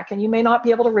track, and you may not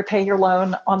be able to repay your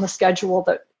loan on the schedule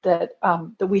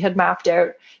that we had mapped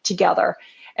out together.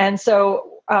 And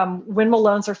so Windmill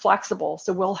loans are flexible.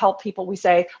 So we'll help people. We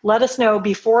say, let us know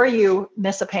before you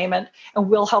miss a payment and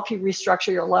we'll help you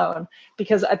restructure your loan.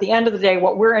 Because at the end of the day,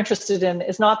 what we're interested in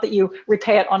is not that you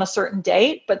repay it on a certain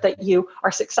date, but that you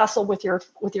are successful with your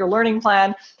learning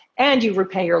plan and you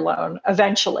repay your loan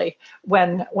eventually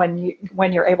when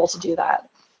you're able to do that.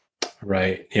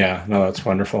 Right. Yeah. No, that's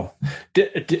wonderful.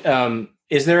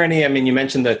 Is there any, I mean, you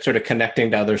mentioned that sort of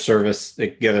connecting to other service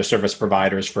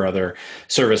providers for other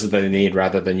services that they need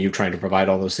rather than you trying to provide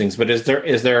all those things. But is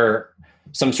there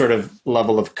some sort of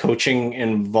level of coaching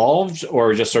involved,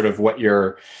 or just sort of what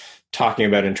you're talking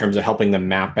about in terms of helping them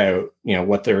map out,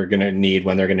 what they're going to need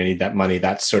when they're going to need that money?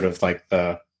 That's sort of like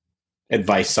the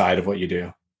advice side of what you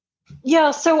do.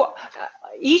 Yeah. So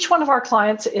each one of our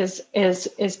clients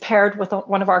is paired with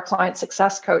one of our client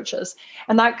success coaches,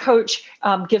 and that coach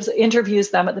interviews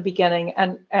them at the beginning,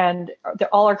 and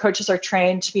all our coaches are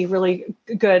trained to be really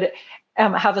good,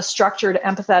 have a structured,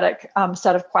 empathetic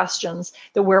set of questions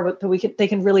they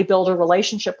can really build a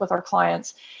relationship with our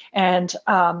clients, and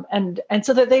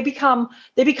so that they become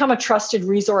a trusted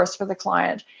resource for the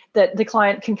client that the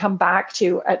client can come back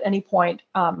to at any point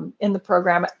in the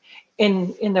program,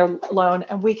 in their loan,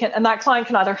 and that client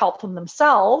can either help them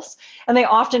themselves, and they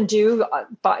often do,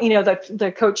 but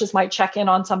the coaches might check in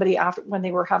on somebody after when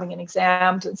they were having an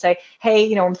exam and say,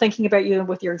 hey, I'm thinking about you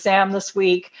with your exam this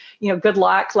week, good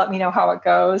luck, let me know how it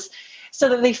goes, so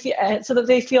that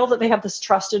they feel that they have this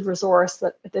trusted resource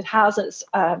that has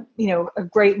a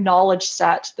great knowledge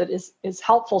set that is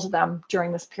helpful to them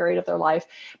during this period of their life,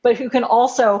 but who can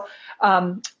also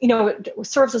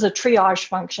serves as a triage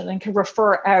function and can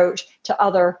refer out to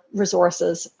other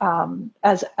resources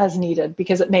as needed,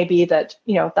 because it may be that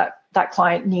that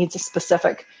client needs a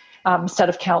specific set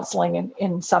of counseling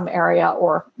in some area,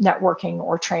 or networking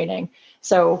or training.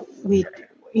 So we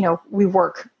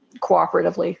work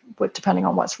cooperatively depending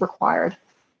on what's required.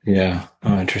 Yeah.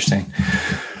 Oh, interesting.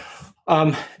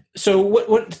 So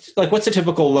what's a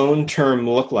typical loan term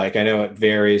look like? I know it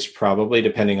varies probably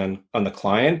depending on the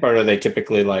client, but are they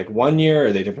typically like 1 year?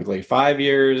 Are they typically 5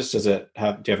 years? Do you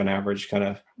have an average kind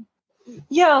of?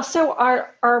 Yeah. So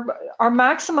our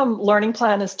maximum learning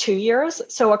plan is 2 years.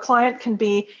 So a client can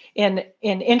be in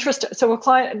interest. So a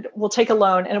client will take a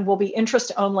loan and it will be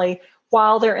interest only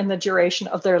while they're in the duration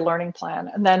of their learning plan.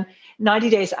 And then 90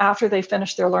 days after they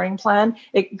finish their learning plan,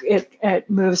 it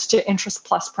moves to interest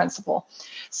plus principal.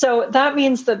 So that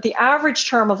means that the average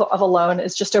term of a loan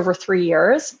is just over 3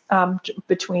 years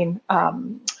between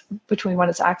when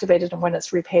it's activated and when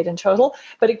it's repaid in total.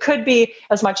 But it could be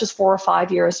as much as 4 or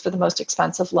 5 years for the most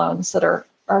expensive loans that are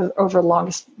over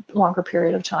longer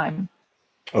period of time.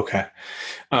 Okay.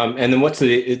 And then what's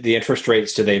the interest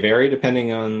rates? Do they vary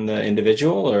depending on the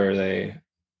individual, or are they?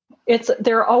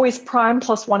 They're always prime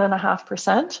plus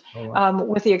 1.5%, Oh, wow.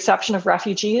 with the exception of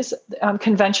refugees.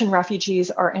 Convention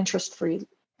refugees are interest-free.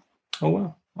 Oh,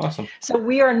 wow. Awesome. So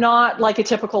we are not like a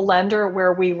typical lender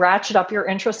where we ratchet up your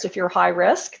interest if you're high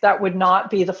risk. That would not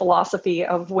be the philosophy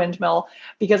of Windmill,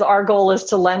 because our goal is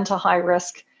to lend to high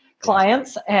risk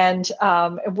clients, and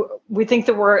we think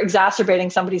that we're exacerbating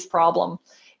somebody's problem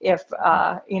if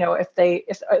they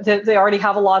already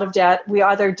have a lot of debt. We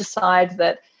either decide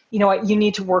that you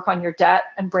need to work on your debt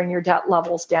and bring your debt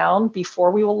levels down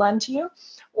before we will lend to you,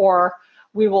 or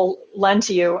we will lend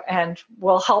to you and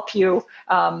we'll help you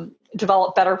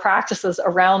develop better practices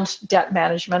around debt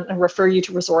management and refer you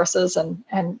to resources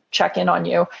and check in on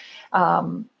you,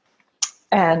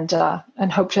 and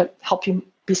hope to help you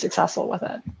be successful with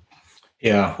it.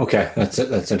 Yeah. Okay.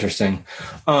 That's interesting.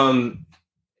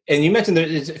 And you mentioned that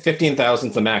it's 15,000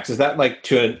 is the max. Is that like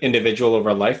to an individual over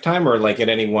a lifetime, or like at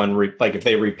any one, like if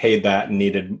they repaid that and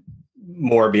needed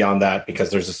more beyond that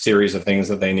because there's a series of things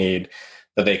that they need,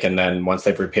 that they can then, once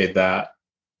they've repaid that,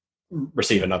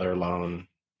 receive another loan?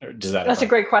 That's a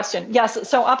great question. Yes.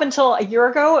 So up until a year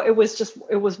ago, it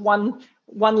was one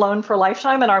loan per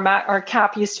lifetime, and our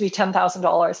cap used to be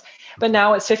 $10,000, but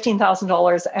now it's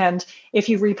 $15,000. And if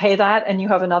you repay that and you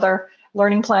have another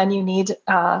learning plan you need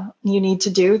to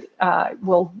do,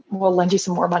 we'll lend you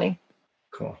some more money.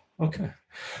 Cool. Okay.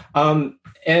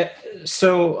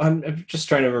 So I'm just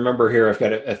trying to remember here. I've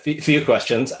got a few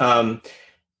questions.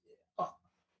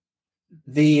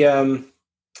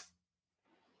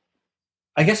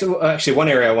 I guess actually one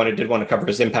area I did want to cover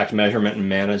is impact measurement and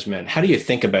management. How do you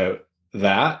think about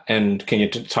that? And can you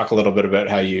talk a little bit about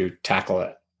how you tackle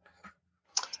it?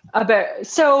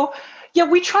 Yeah,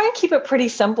 we try and keep it pretty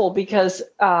simple because,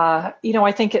 I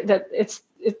think that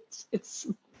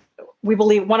we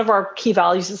believe one of our key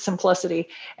values is simplicity.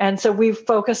 And so we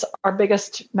focus, our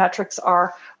biggest metrics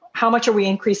are how much are we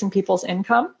increasing people's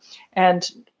income, and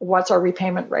what's our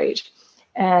repayment rate?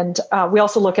 And we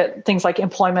also look at things like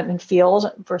employment in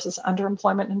field versus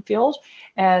underemployment in field.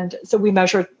 And so we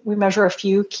measure a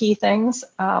few key things.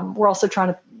 We're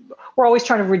always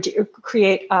trying to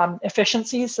create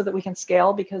efficiencies so that we can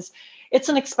scale, because it's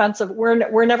an expensive.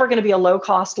 We're never going to be a low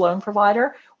cost loan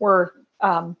provider. We're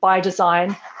by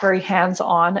design very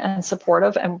hands-on and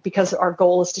supportive, and because our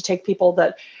goal is to take people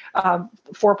that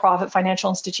for-profit financial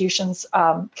institutions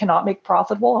cannot make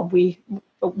profitable, and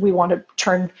we want to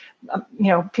turn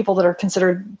people that are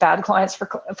considered bad clients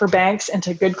for banks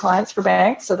into good clients for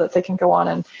banks, so that they can go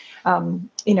on and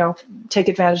take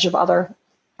advantage of other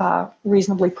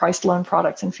reasonably priced loan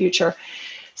products in future.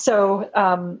 So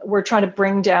we're trying to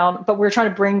bring down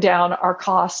our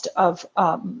cost of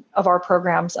our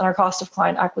programs and our cost of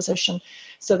client acquisition,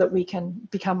 so that we can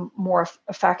become more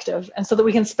effective, and so that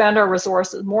we can spend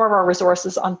more of our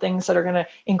resources on things that are going to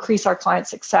increase our client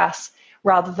success,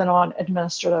 rather than on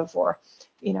administrative or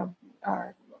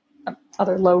our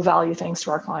other low value things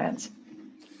to our clients.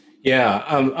 Yeah.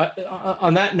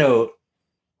 On that note,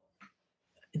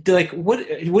 like what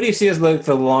do you see as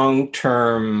the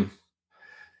long-term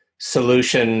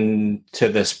solution to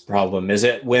this problem? Is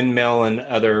it Windmill and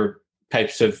other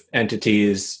types of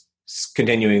entities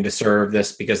continuing to serve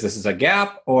this because this is a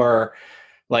gap, or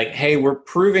like, hey, we're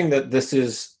proving that this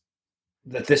is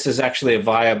actually a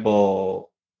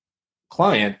viable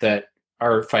client that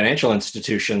our financial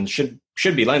institutions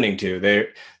should be lending to?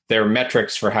 Their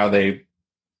metrics for how they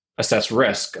assess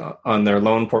risk on their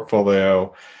loan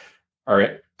portfolio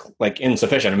are like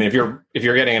insufficient. I mean, if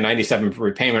you're getting a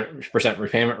 97%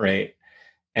 repayment rate,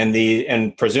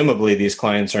 and presumably these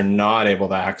clients are not able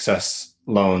to access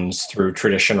loans through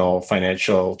traditional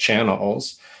financial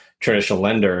channels, traditional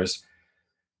lenders,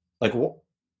 like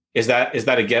is that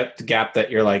a gap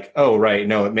that you're like, oh, right,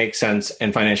 no, it makes sense,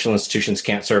 and financial institutions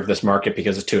can't serve this market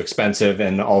because it's too expensive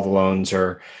and all the loans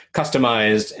are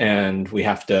customized, and we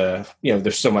have to,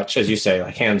 there's so much, as you say,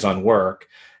 like hands-on work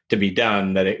to be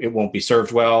done that it won't be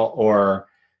served well? Or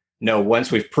no,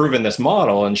 once we've proven this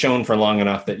model and shown for long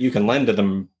enough that you can lend to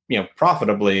them,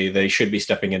 profitably, they should be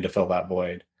stepping in to fill that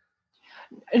void?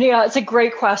 Yeah, it's a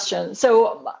great question.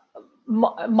 So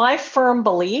my firm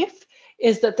belief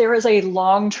is that there is a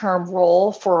long-term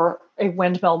role for a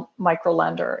Windmill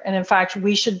microlender. And in fact, I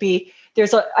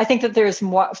think that there's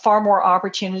far more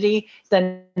opportunity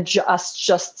than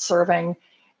just serving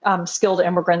skilled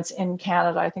immigrants in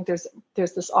Canada. I think there's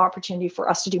this opportunity for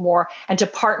us to do more and to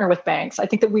partner with banks. I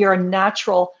think that we are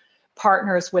natural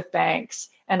partners with banks.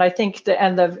 And I think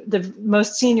the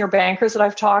most senior bankers that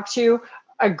I've talked to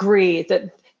agree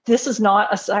that this is not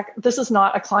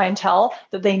a clientele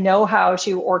that they know how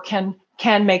to or can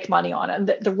make money on.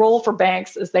 And the role for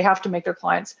banks is they have to make their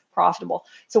clients profitable.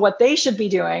 So what they should be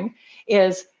doing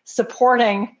is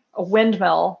supporting a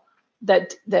Windmill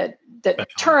that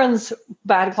turns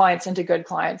bad clients into good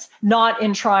clients, not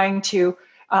in trying to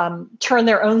turn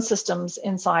their own systems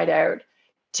inside out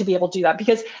to be able to do that.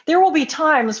 Because there will be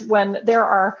times when there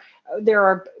are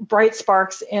bright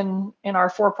sparks in our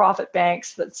for-profit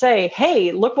banks that say,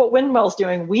 hey, look what Windmill's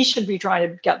doing, we should be trying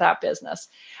to get that business.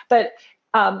 But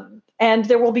and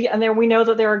we know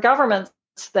that there are governments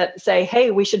that say,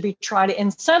 hey, we should be trying to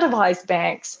incentivize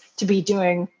banks to be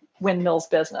doing Windmill's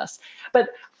business. But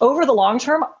over the long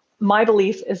term, my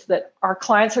belief is that our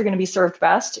clients are going to be served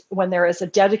best when there is a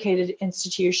dedicated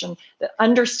institution that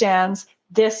understands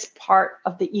this part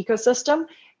of the ecosystem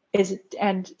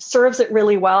and serves it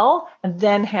really well, and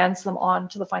then hands them on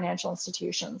to the financial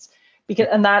institutions.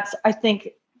 And that's, I think,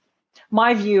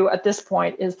 my view at this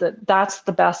point is that that's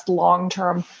the best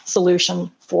long-term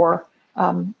solution for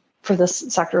this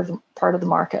sector part of the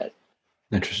market.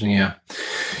 Interesting, yeah.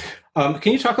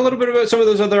 Can you talk a little bit about some of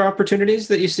those other opportunities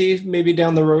that you see maybe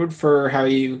down the road for how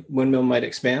Windmill might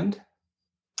expand?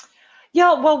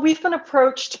 Yeah, well, we've been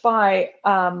approached by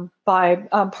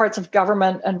parts of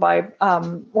government and by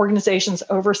organizations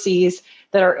overseas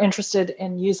that are interested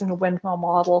in using the Windmill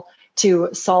model to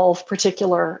solve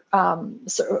particularly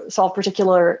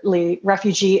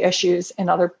refugee issues in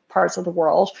other parts of the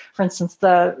world. For instance,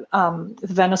 the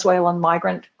Venezuelan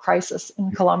migrant crisis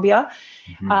in Colombia.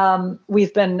 Mm-hmm.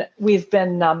 We've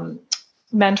been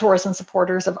mentors and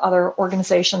supporters of other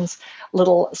organizations,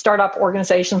 little startup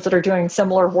organizations that are doing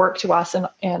similar work to us in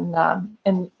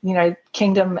the United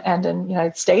Kingdom and in the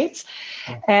United States.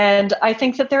 Oh. And I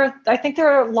think there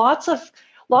are lots of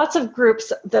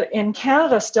groups that in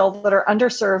Canada still that are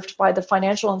underserved by the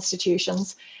financial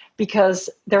institutions because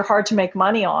they're hard to make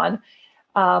money on,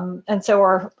 and so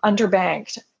are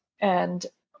underbanked. And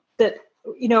that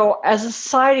as a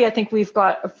society, I think we've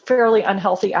got fairly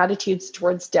unhealthy attitudes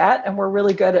towards debt, and we're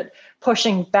really good at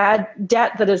pushing bad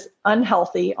debt that is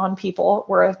unhealthy on people,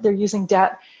 where they're using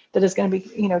debt that is going to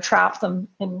be, trap them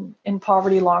in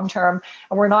poverty long term.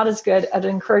 And we're not as good at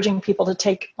encouraging people to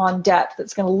take on debt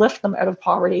that's going to lift them out of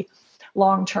poverty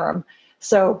long term.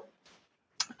 So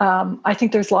I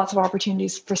think there's lots of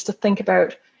opportunities for us to think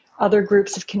about other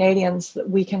groups of Canadians that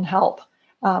we can help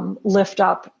lift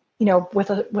up, with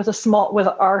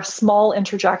our small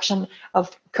interjection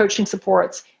of coaching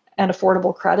supports and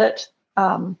affordable credit,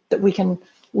 that we can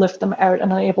lift them out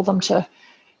and enable them to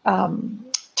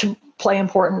play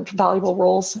important, valuable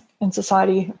roles in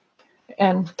society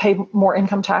and pay more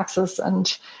income taxes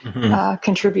and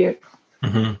contribute.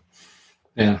 Mm-hmm.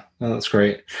 Yeah, no, that's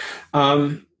great.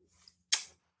 I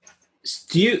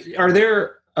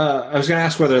was going to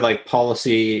ask whether like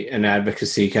policy and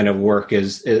advocacy kind of work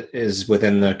is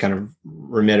within the kind of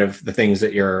remit of the things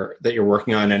that you're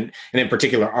working on, and in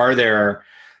particular, are there,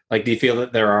 like, do you feel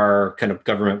that there are kind of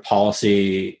government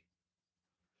policy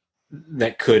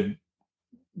that could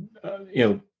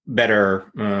better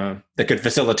that could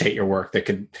facilitate your work, that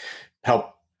could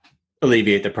help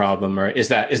alleviate the problem, or is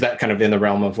that kind of in the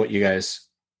realm of what you guys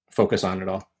focus on at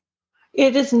all?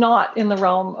 It is not in the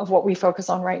realm of what we focus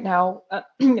on right now,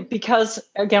 because,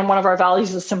 again, one of our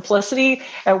values is simplicity.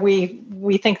 And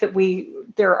we think that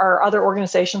there are other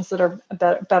organizations that are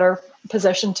better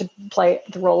positioned to play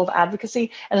the role of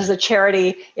advocacy. And as a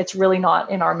charity, it's really not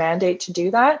in our mandate to do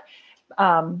that.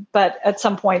 But at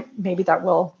some point, maybe that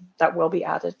will be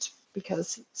added,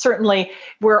 because certainly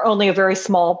we're only a very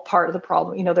small part of the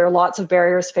problem. There are lots of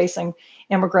barriers facing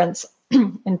immigrants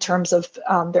in terms of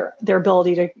their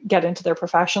ability to get into their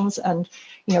professions, and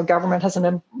government has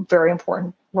a very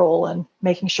important role in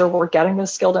making sure we're getting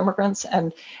those skilled immigrants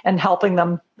and helping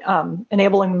them,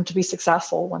 enabling them to be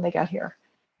successful when they get here.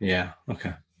 Yeah.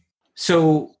 Okay.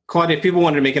 So, Claudia, if people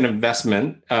wanted to make an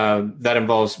investment, that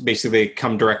involves basically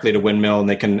come directly to Windmill, and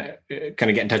they can kind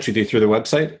of get in touch with you through the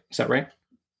website. Is that right?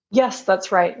 Yes,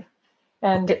 that's right.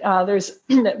 And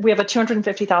we have a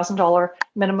 $250,000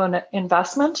 minimum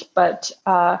investment, but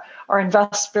our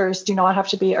investors do not have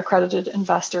to be accredited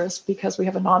investors because we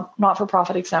have a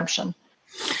not-for-profit exemption.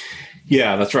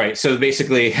 Yeah, that's right. So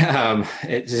basically,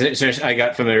 I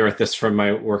got familiar with this from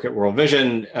my work at World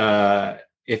Vision.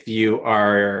 If you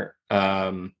are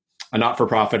a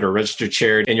not-for-profit or registered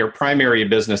charity, and your primary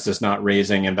business is not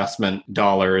raising investment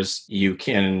dollars,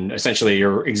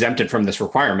 you're exempted from this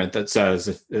requirement that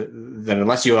says that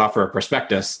unless you offer a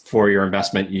prospectus for your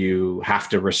investment, you have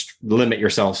to limit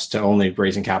yourselves to only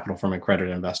raising capital from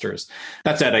accredited investors.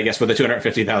 That said, I guess with a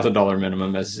 $250,000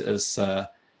 minimum, as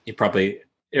you probably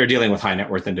are dealing with high net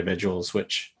worth individuals,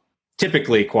 which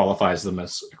typically qualifies them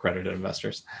as accredited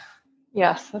investors.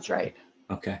 Yes, that's right.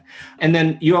 Okay. And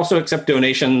then you also accept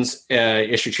donations,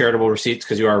 issue charitable receipts,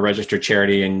 because you are a registered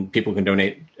charity, and people can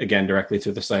donate, again, directly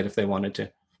through the site if they wanted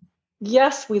to.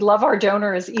 Yes, we love our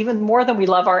donors even more than we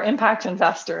love our impact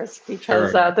investors,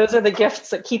 because those are the gifts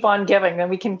that keep on giving, and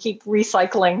we can keep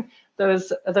recycling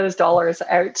those dollars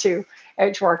out to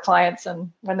our clients.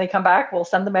 And when they come back, we'll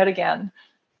send them out again.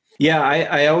 Yeah,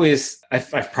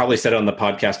 I've probably said it on the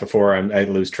podcast before. I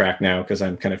lose track now because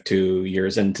I'm kind of 2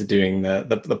 years into doing the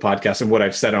podcast and what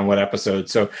I've said on what episode.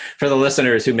 So for the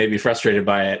listeners who may be frustrated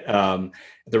by it, at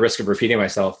the risk of repeating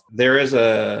myself, there is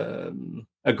a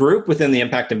group within the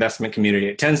impact investment community.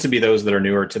 It tends to be those that are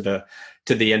newer to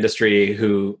the industry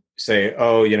who say,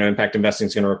 oh, impact investing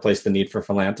is going to replace the need for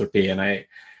philanthropy. And I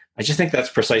just think that's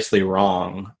precisely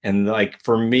wrong. And like,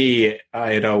 for me,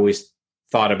 I had always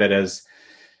thought of it as,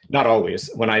 not always,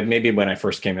 when I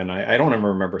first came in, I don't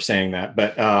ever remember saying that,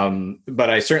 but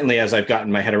I certainly, as I've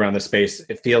gotten my head around the space,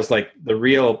 it feels like the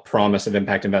real promise of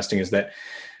impact investing is that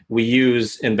we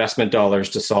use investment dollars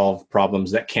to solve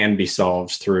problems that can be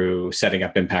solved through setting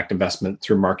up impact investment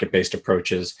through market-based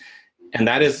approaches. And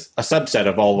that is a subset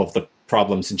of all of the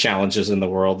problems and challenges in the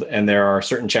world. And there are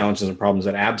certain challenges and problems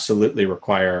that absolutely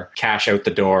require cash out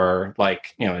the door,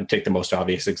 like, and take the most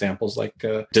obvious examples, like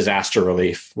disaster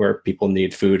relief, where people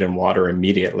need food and water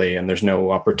immediately, and there's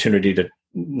no opportunity to,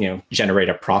 generate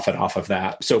a profit off of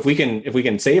that. So if we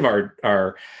can save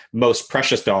our most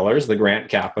precious dollars, the grant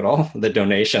capital, the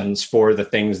donations, for the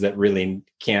things that really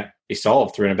can't be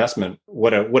solved through an investment,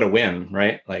 what a win,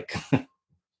 right? Like.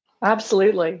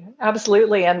 Absolutely.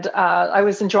 And I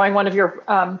was enjoying one of your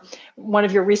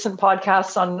recent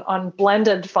podcasts on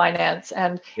blended finance,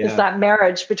 and it's that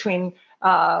marriage between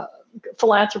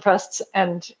philanthropists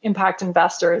and impact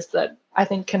investors that I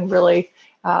think can really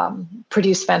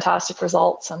produce fantastic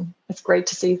results. And it's great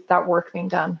to see that work being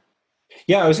done.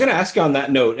 Yeah, I was going to ask you on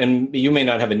that note, and you may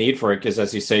not have a need for it because,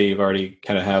 as you say, you've already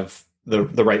kind of have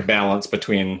the right balance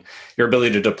between your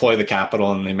ability to deploy the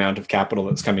capital and the amount of capital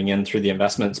that's coming in through the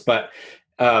investments. But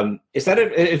is that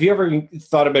have you ever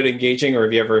thought about engaging, or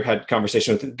have you ever had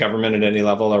conversation with the government at any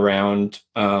level around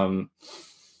kind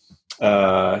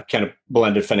of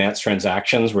blended finance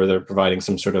transactions where they're providing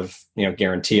some sort of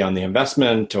guarantee on the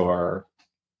investment, or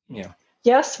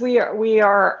Yes, we are. We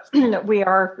are. We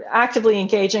are actively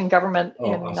engaging government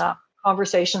in awesome.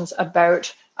 Conversations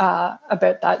about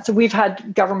that. So we've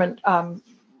had government,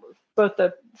 both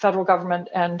the federal government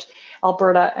and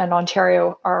Alberta and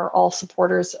Ontario are all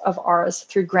supporters of ours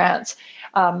through grants,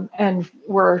 and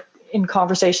we're in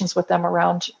conversations with them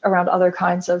around other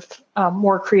kinds of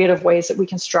more creative ways that we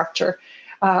can structure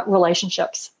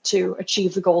relationships to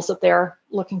achieve the goals that they're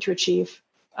looking to achieve.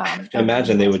 I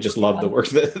imagine they would just love the work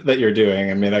that you're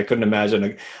doing. I mean, I couldn't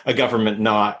imagine a government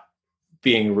not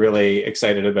being really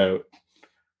excited about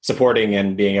supporting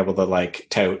and being able to like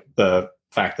tout the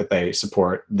fact that they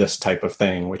support this type of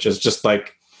thing, which is just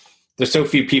like, there's so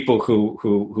few people who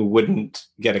wouldn't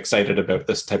get excited about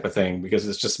this type of thing, because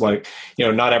it's just like,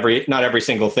 not every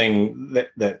single thing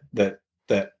that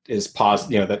is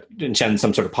positive, that intends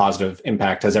some sort of positive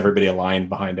impact has everybody aligned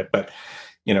behind it. But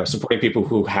supporting people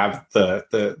who have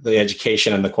the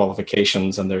education and the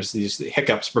qualifications, and there's these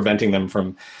hiccups preventing them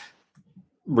from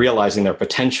realizing their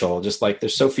potential. Just like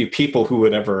there's so few people who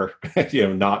would ever,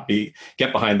 not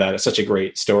get behind that. It's such a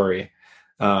great story.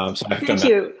 So Thank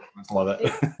you. I love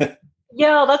it.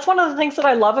 Yeah, that's one of the things that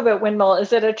I love about Windmill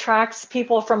is it attracts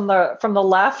people from the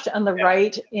left and the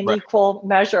right in equal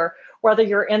measure. Whether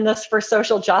you're in this for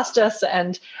social justice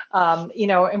and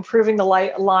improving the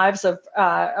lives of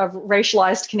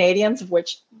racialized Canadians, of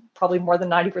which probably more than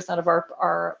 90% of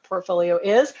our portfolio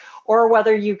is, or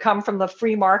whether you come from the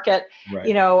free market,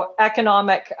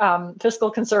 economic fiscal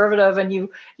conservative, and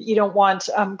you don't want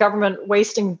government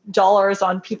wasting dollars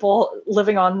on people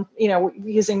living on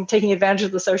taking advantage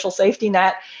of the social safety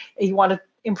net. You want to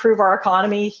improve our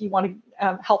economy. You want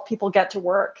to help people get to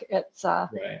work. It's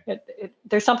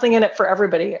there's something in it for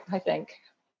everybody, I think.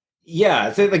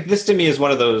 Yeah, so like this to me is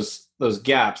one of those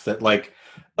gaps that like,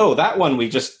 oh, that one we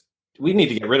need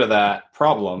to get rid of that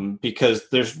problem, because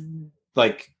there's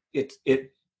like it's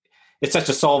such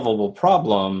a solvable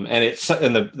problem, and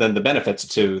then the benefits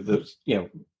to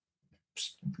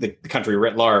the country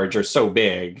writ large are so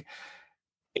big.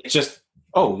 It's just,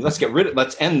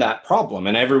 let's end that problem,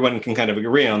 and everyone can kind of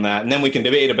agree on that, and then we can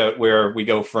debate about where we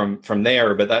go from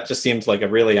there. But that just seems like a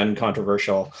really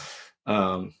uncontroversial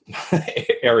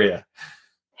area.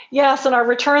 Yes, and our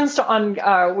returns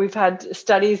we've had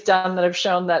studies done that have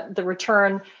shown that the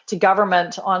return to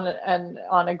government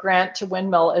on a grant to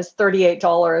Windmill is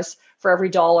 $38 for every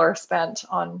dollar spent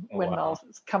on Windmill.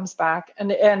 Wow. Comes back,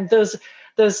 and those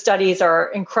studies are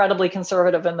incredibly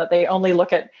conservative in that they only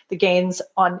look at the gains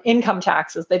on income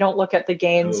taxes. They don't look at the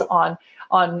gains on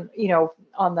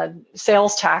the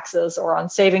sales taxes or on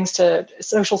savings to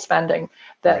social spending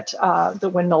that the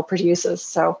Windmill produces.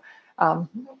 So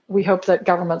we hope that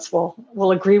governments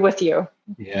will agree with you.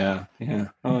 Yeah.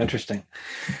 Oh, interesting.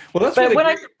 Well, that's.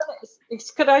 But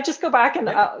could I just go back and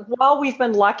while we've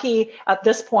been lucky at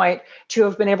this point to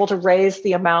have been able to raise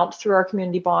the amount through our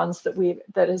community bonds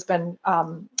that has been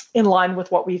in line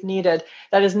with what we've needed,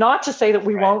 that is not to say that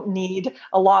we won't need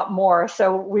a lot more.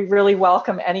 So we really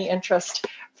welcome any interest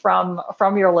from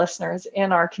your listeners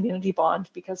in our community bond,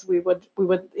 because we would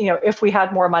if we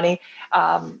had more money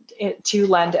to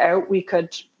lend out, we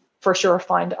could for sure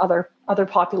find other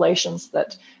populations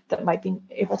that might be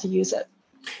able to use it.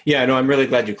 Yeah, no, I'm really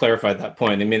glad you clarified that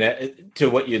point. I mean, to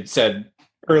what you'd said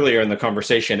earlier in the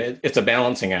conversation, it's a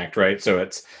balancing act, right? So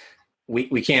it's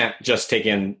we can't just take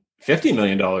in $50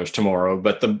 million tomorrow,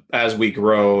 but as we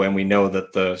grow and we know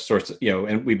that the source,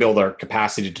 and we build our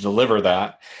capacity to deliver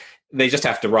that, they just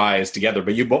have to rise together.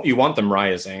 But you want them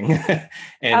rising, and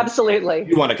absolutely,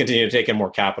 you want to continue to take in more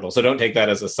capital. So don't take that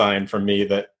as a sign from me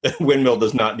that Windmill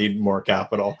does not need more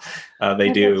capital.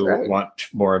 They do want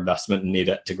more investment and need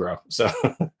it to grow. So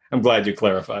I'm glad you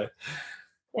clarified.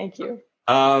 Thank you.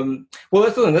 Well,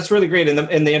 that's really great.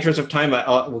 In the interest of time,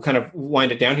 we'll kind of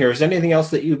wind it down here. Is there anything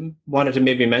else that you wanted to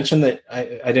maybe mention that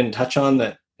I didn't touch on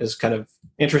that is kind of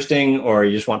interesting, or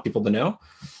you just want people to know?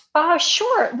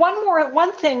 Sure.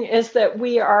 One thing is that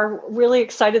we are really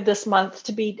excited this month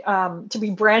to be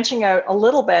branching out a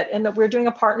little bit, and that we're doing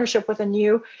a partnership with a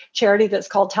new charity that's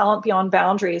called Talent Beyond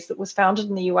Boundaries, that was founded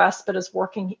in the US but is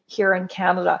working here in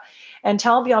Canada. And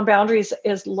Talent Beyond Boundaries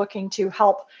is looking to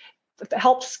help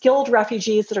help skilled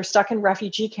refugees that are stuck in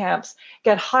refugee camps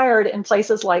get hired in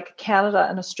places like Canada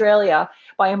and Australia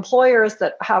by employers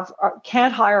that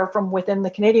can't hire from within the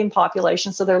Canadian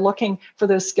population. So they're looking for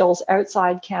those skills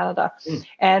outside Canada.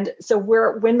 And so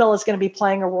Windmill is going to be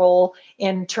playing a role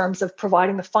in terms of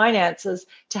providing the finances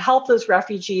to help those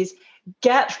refugees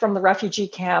get from the refugee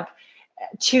camp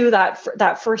to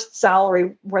that first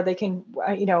salary where they can,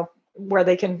 where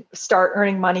they can start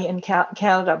earning money in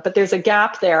Canada. But there's a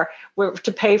gap there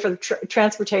to pay for the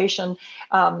transportation,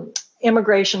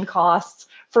 immigration costs,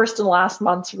 first and last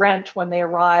month's rent when they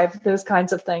arrive, those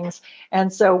kinds of things.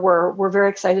 And so we're very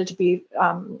excited to be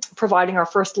providing our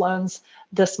first loans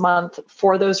this month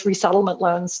for those resettlement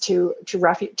loans to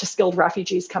skilled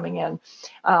refugees coming in.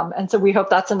 And so we hope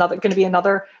that's going to be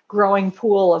another growing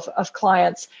pool of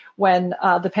clients when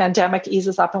the pandemic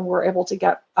eases up and we're able to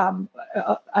get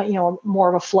more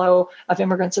of a flow of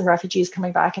immigrants and refugees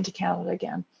coming back into Canada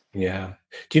again. Yeah.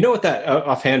 Do you know what that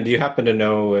offhand? Do you happen to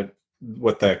know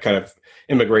what the kind of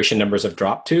immigration numbers have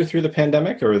dropped to through the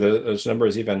pandemic, or those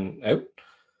numbers even out?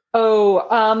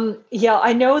 Yeah,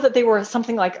 I know that they were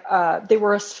something like they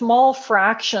were a small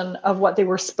fraction of what they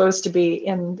were supposed to be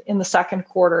in the second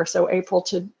quarter, so April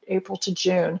to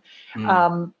June.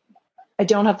 I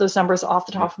don't have those numbers off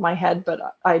the top of my head,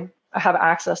 but I have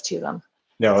access to them.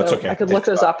 No, so it's okay. I could look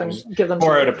those up and give them.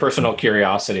 More out of personal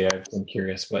curiosity, I'm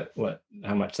curious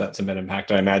how much that's been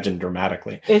impacted. I imagine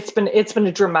dramatically. It's been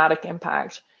a dramatic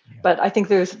impact. But I think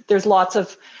there's lots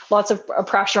of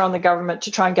pressure on the government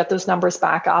to try and get those numbers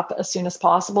back up as soon as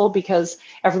possible, because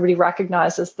everybody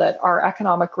recognizes that our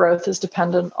economic growth is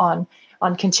dependent on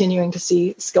continuing to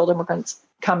see skilled immigrants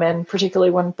come in,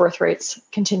 particularly when birth rates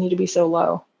continue to be so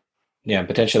low. Yeah, and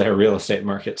potentially our real estate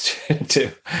markets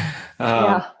too.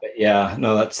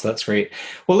 That's great.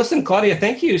 Well, listen, Claudia,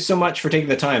 thank you so much for taking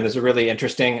the time. This is really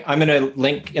interesting. I'm going to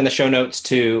link in the show notes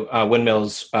to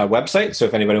Windmill's website. So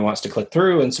if anybody wants to click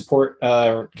through and support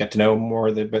or get to know more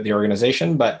about the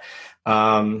organization. But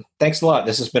thanks a lot.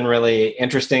 This has been really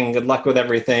interesting. Good luck with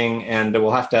everything. And we'll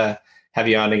have to have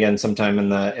you on again sometime in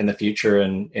the future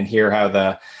and hear how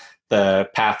the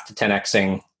path to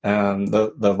 10xing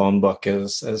the loan book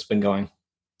has been going.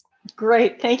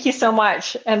 Great. Thank you so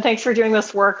much. And thanks for doing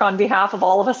this work on behalf of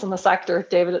all of us in the sector,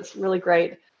 David. It's really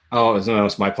great. Oh,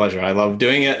 it's my pleasure. I love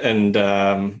doing it. And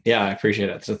I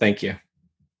appreciate it. So thank you.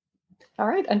 All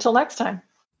right. Until next time.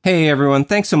 Hey, everyone.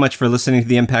 Thanks so much for listening to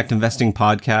the Impact Investing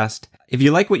Podcast. If you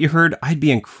like what you heard, I'd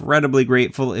be incredibly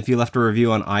grateful if you left a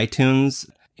review on iTunes.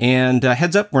 And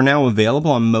heads up, we're now available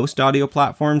on most audio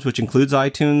platforms, which includes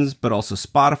iTunes, but also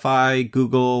Spotify,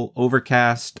 Google,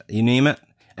 Overcast, you name it.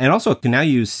 And also can now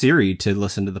use Siri to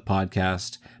listen to the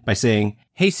podcast by saying,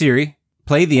 "Hey Siri,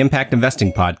 play the Impact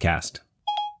Investing Podcast."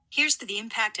 Here's the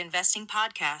Impact Investing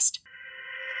Podcast.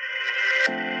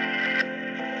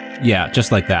 Yeah,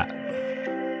 just like that.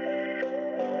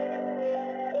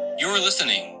 You're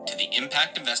listening to the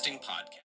Impact Investing Podcast.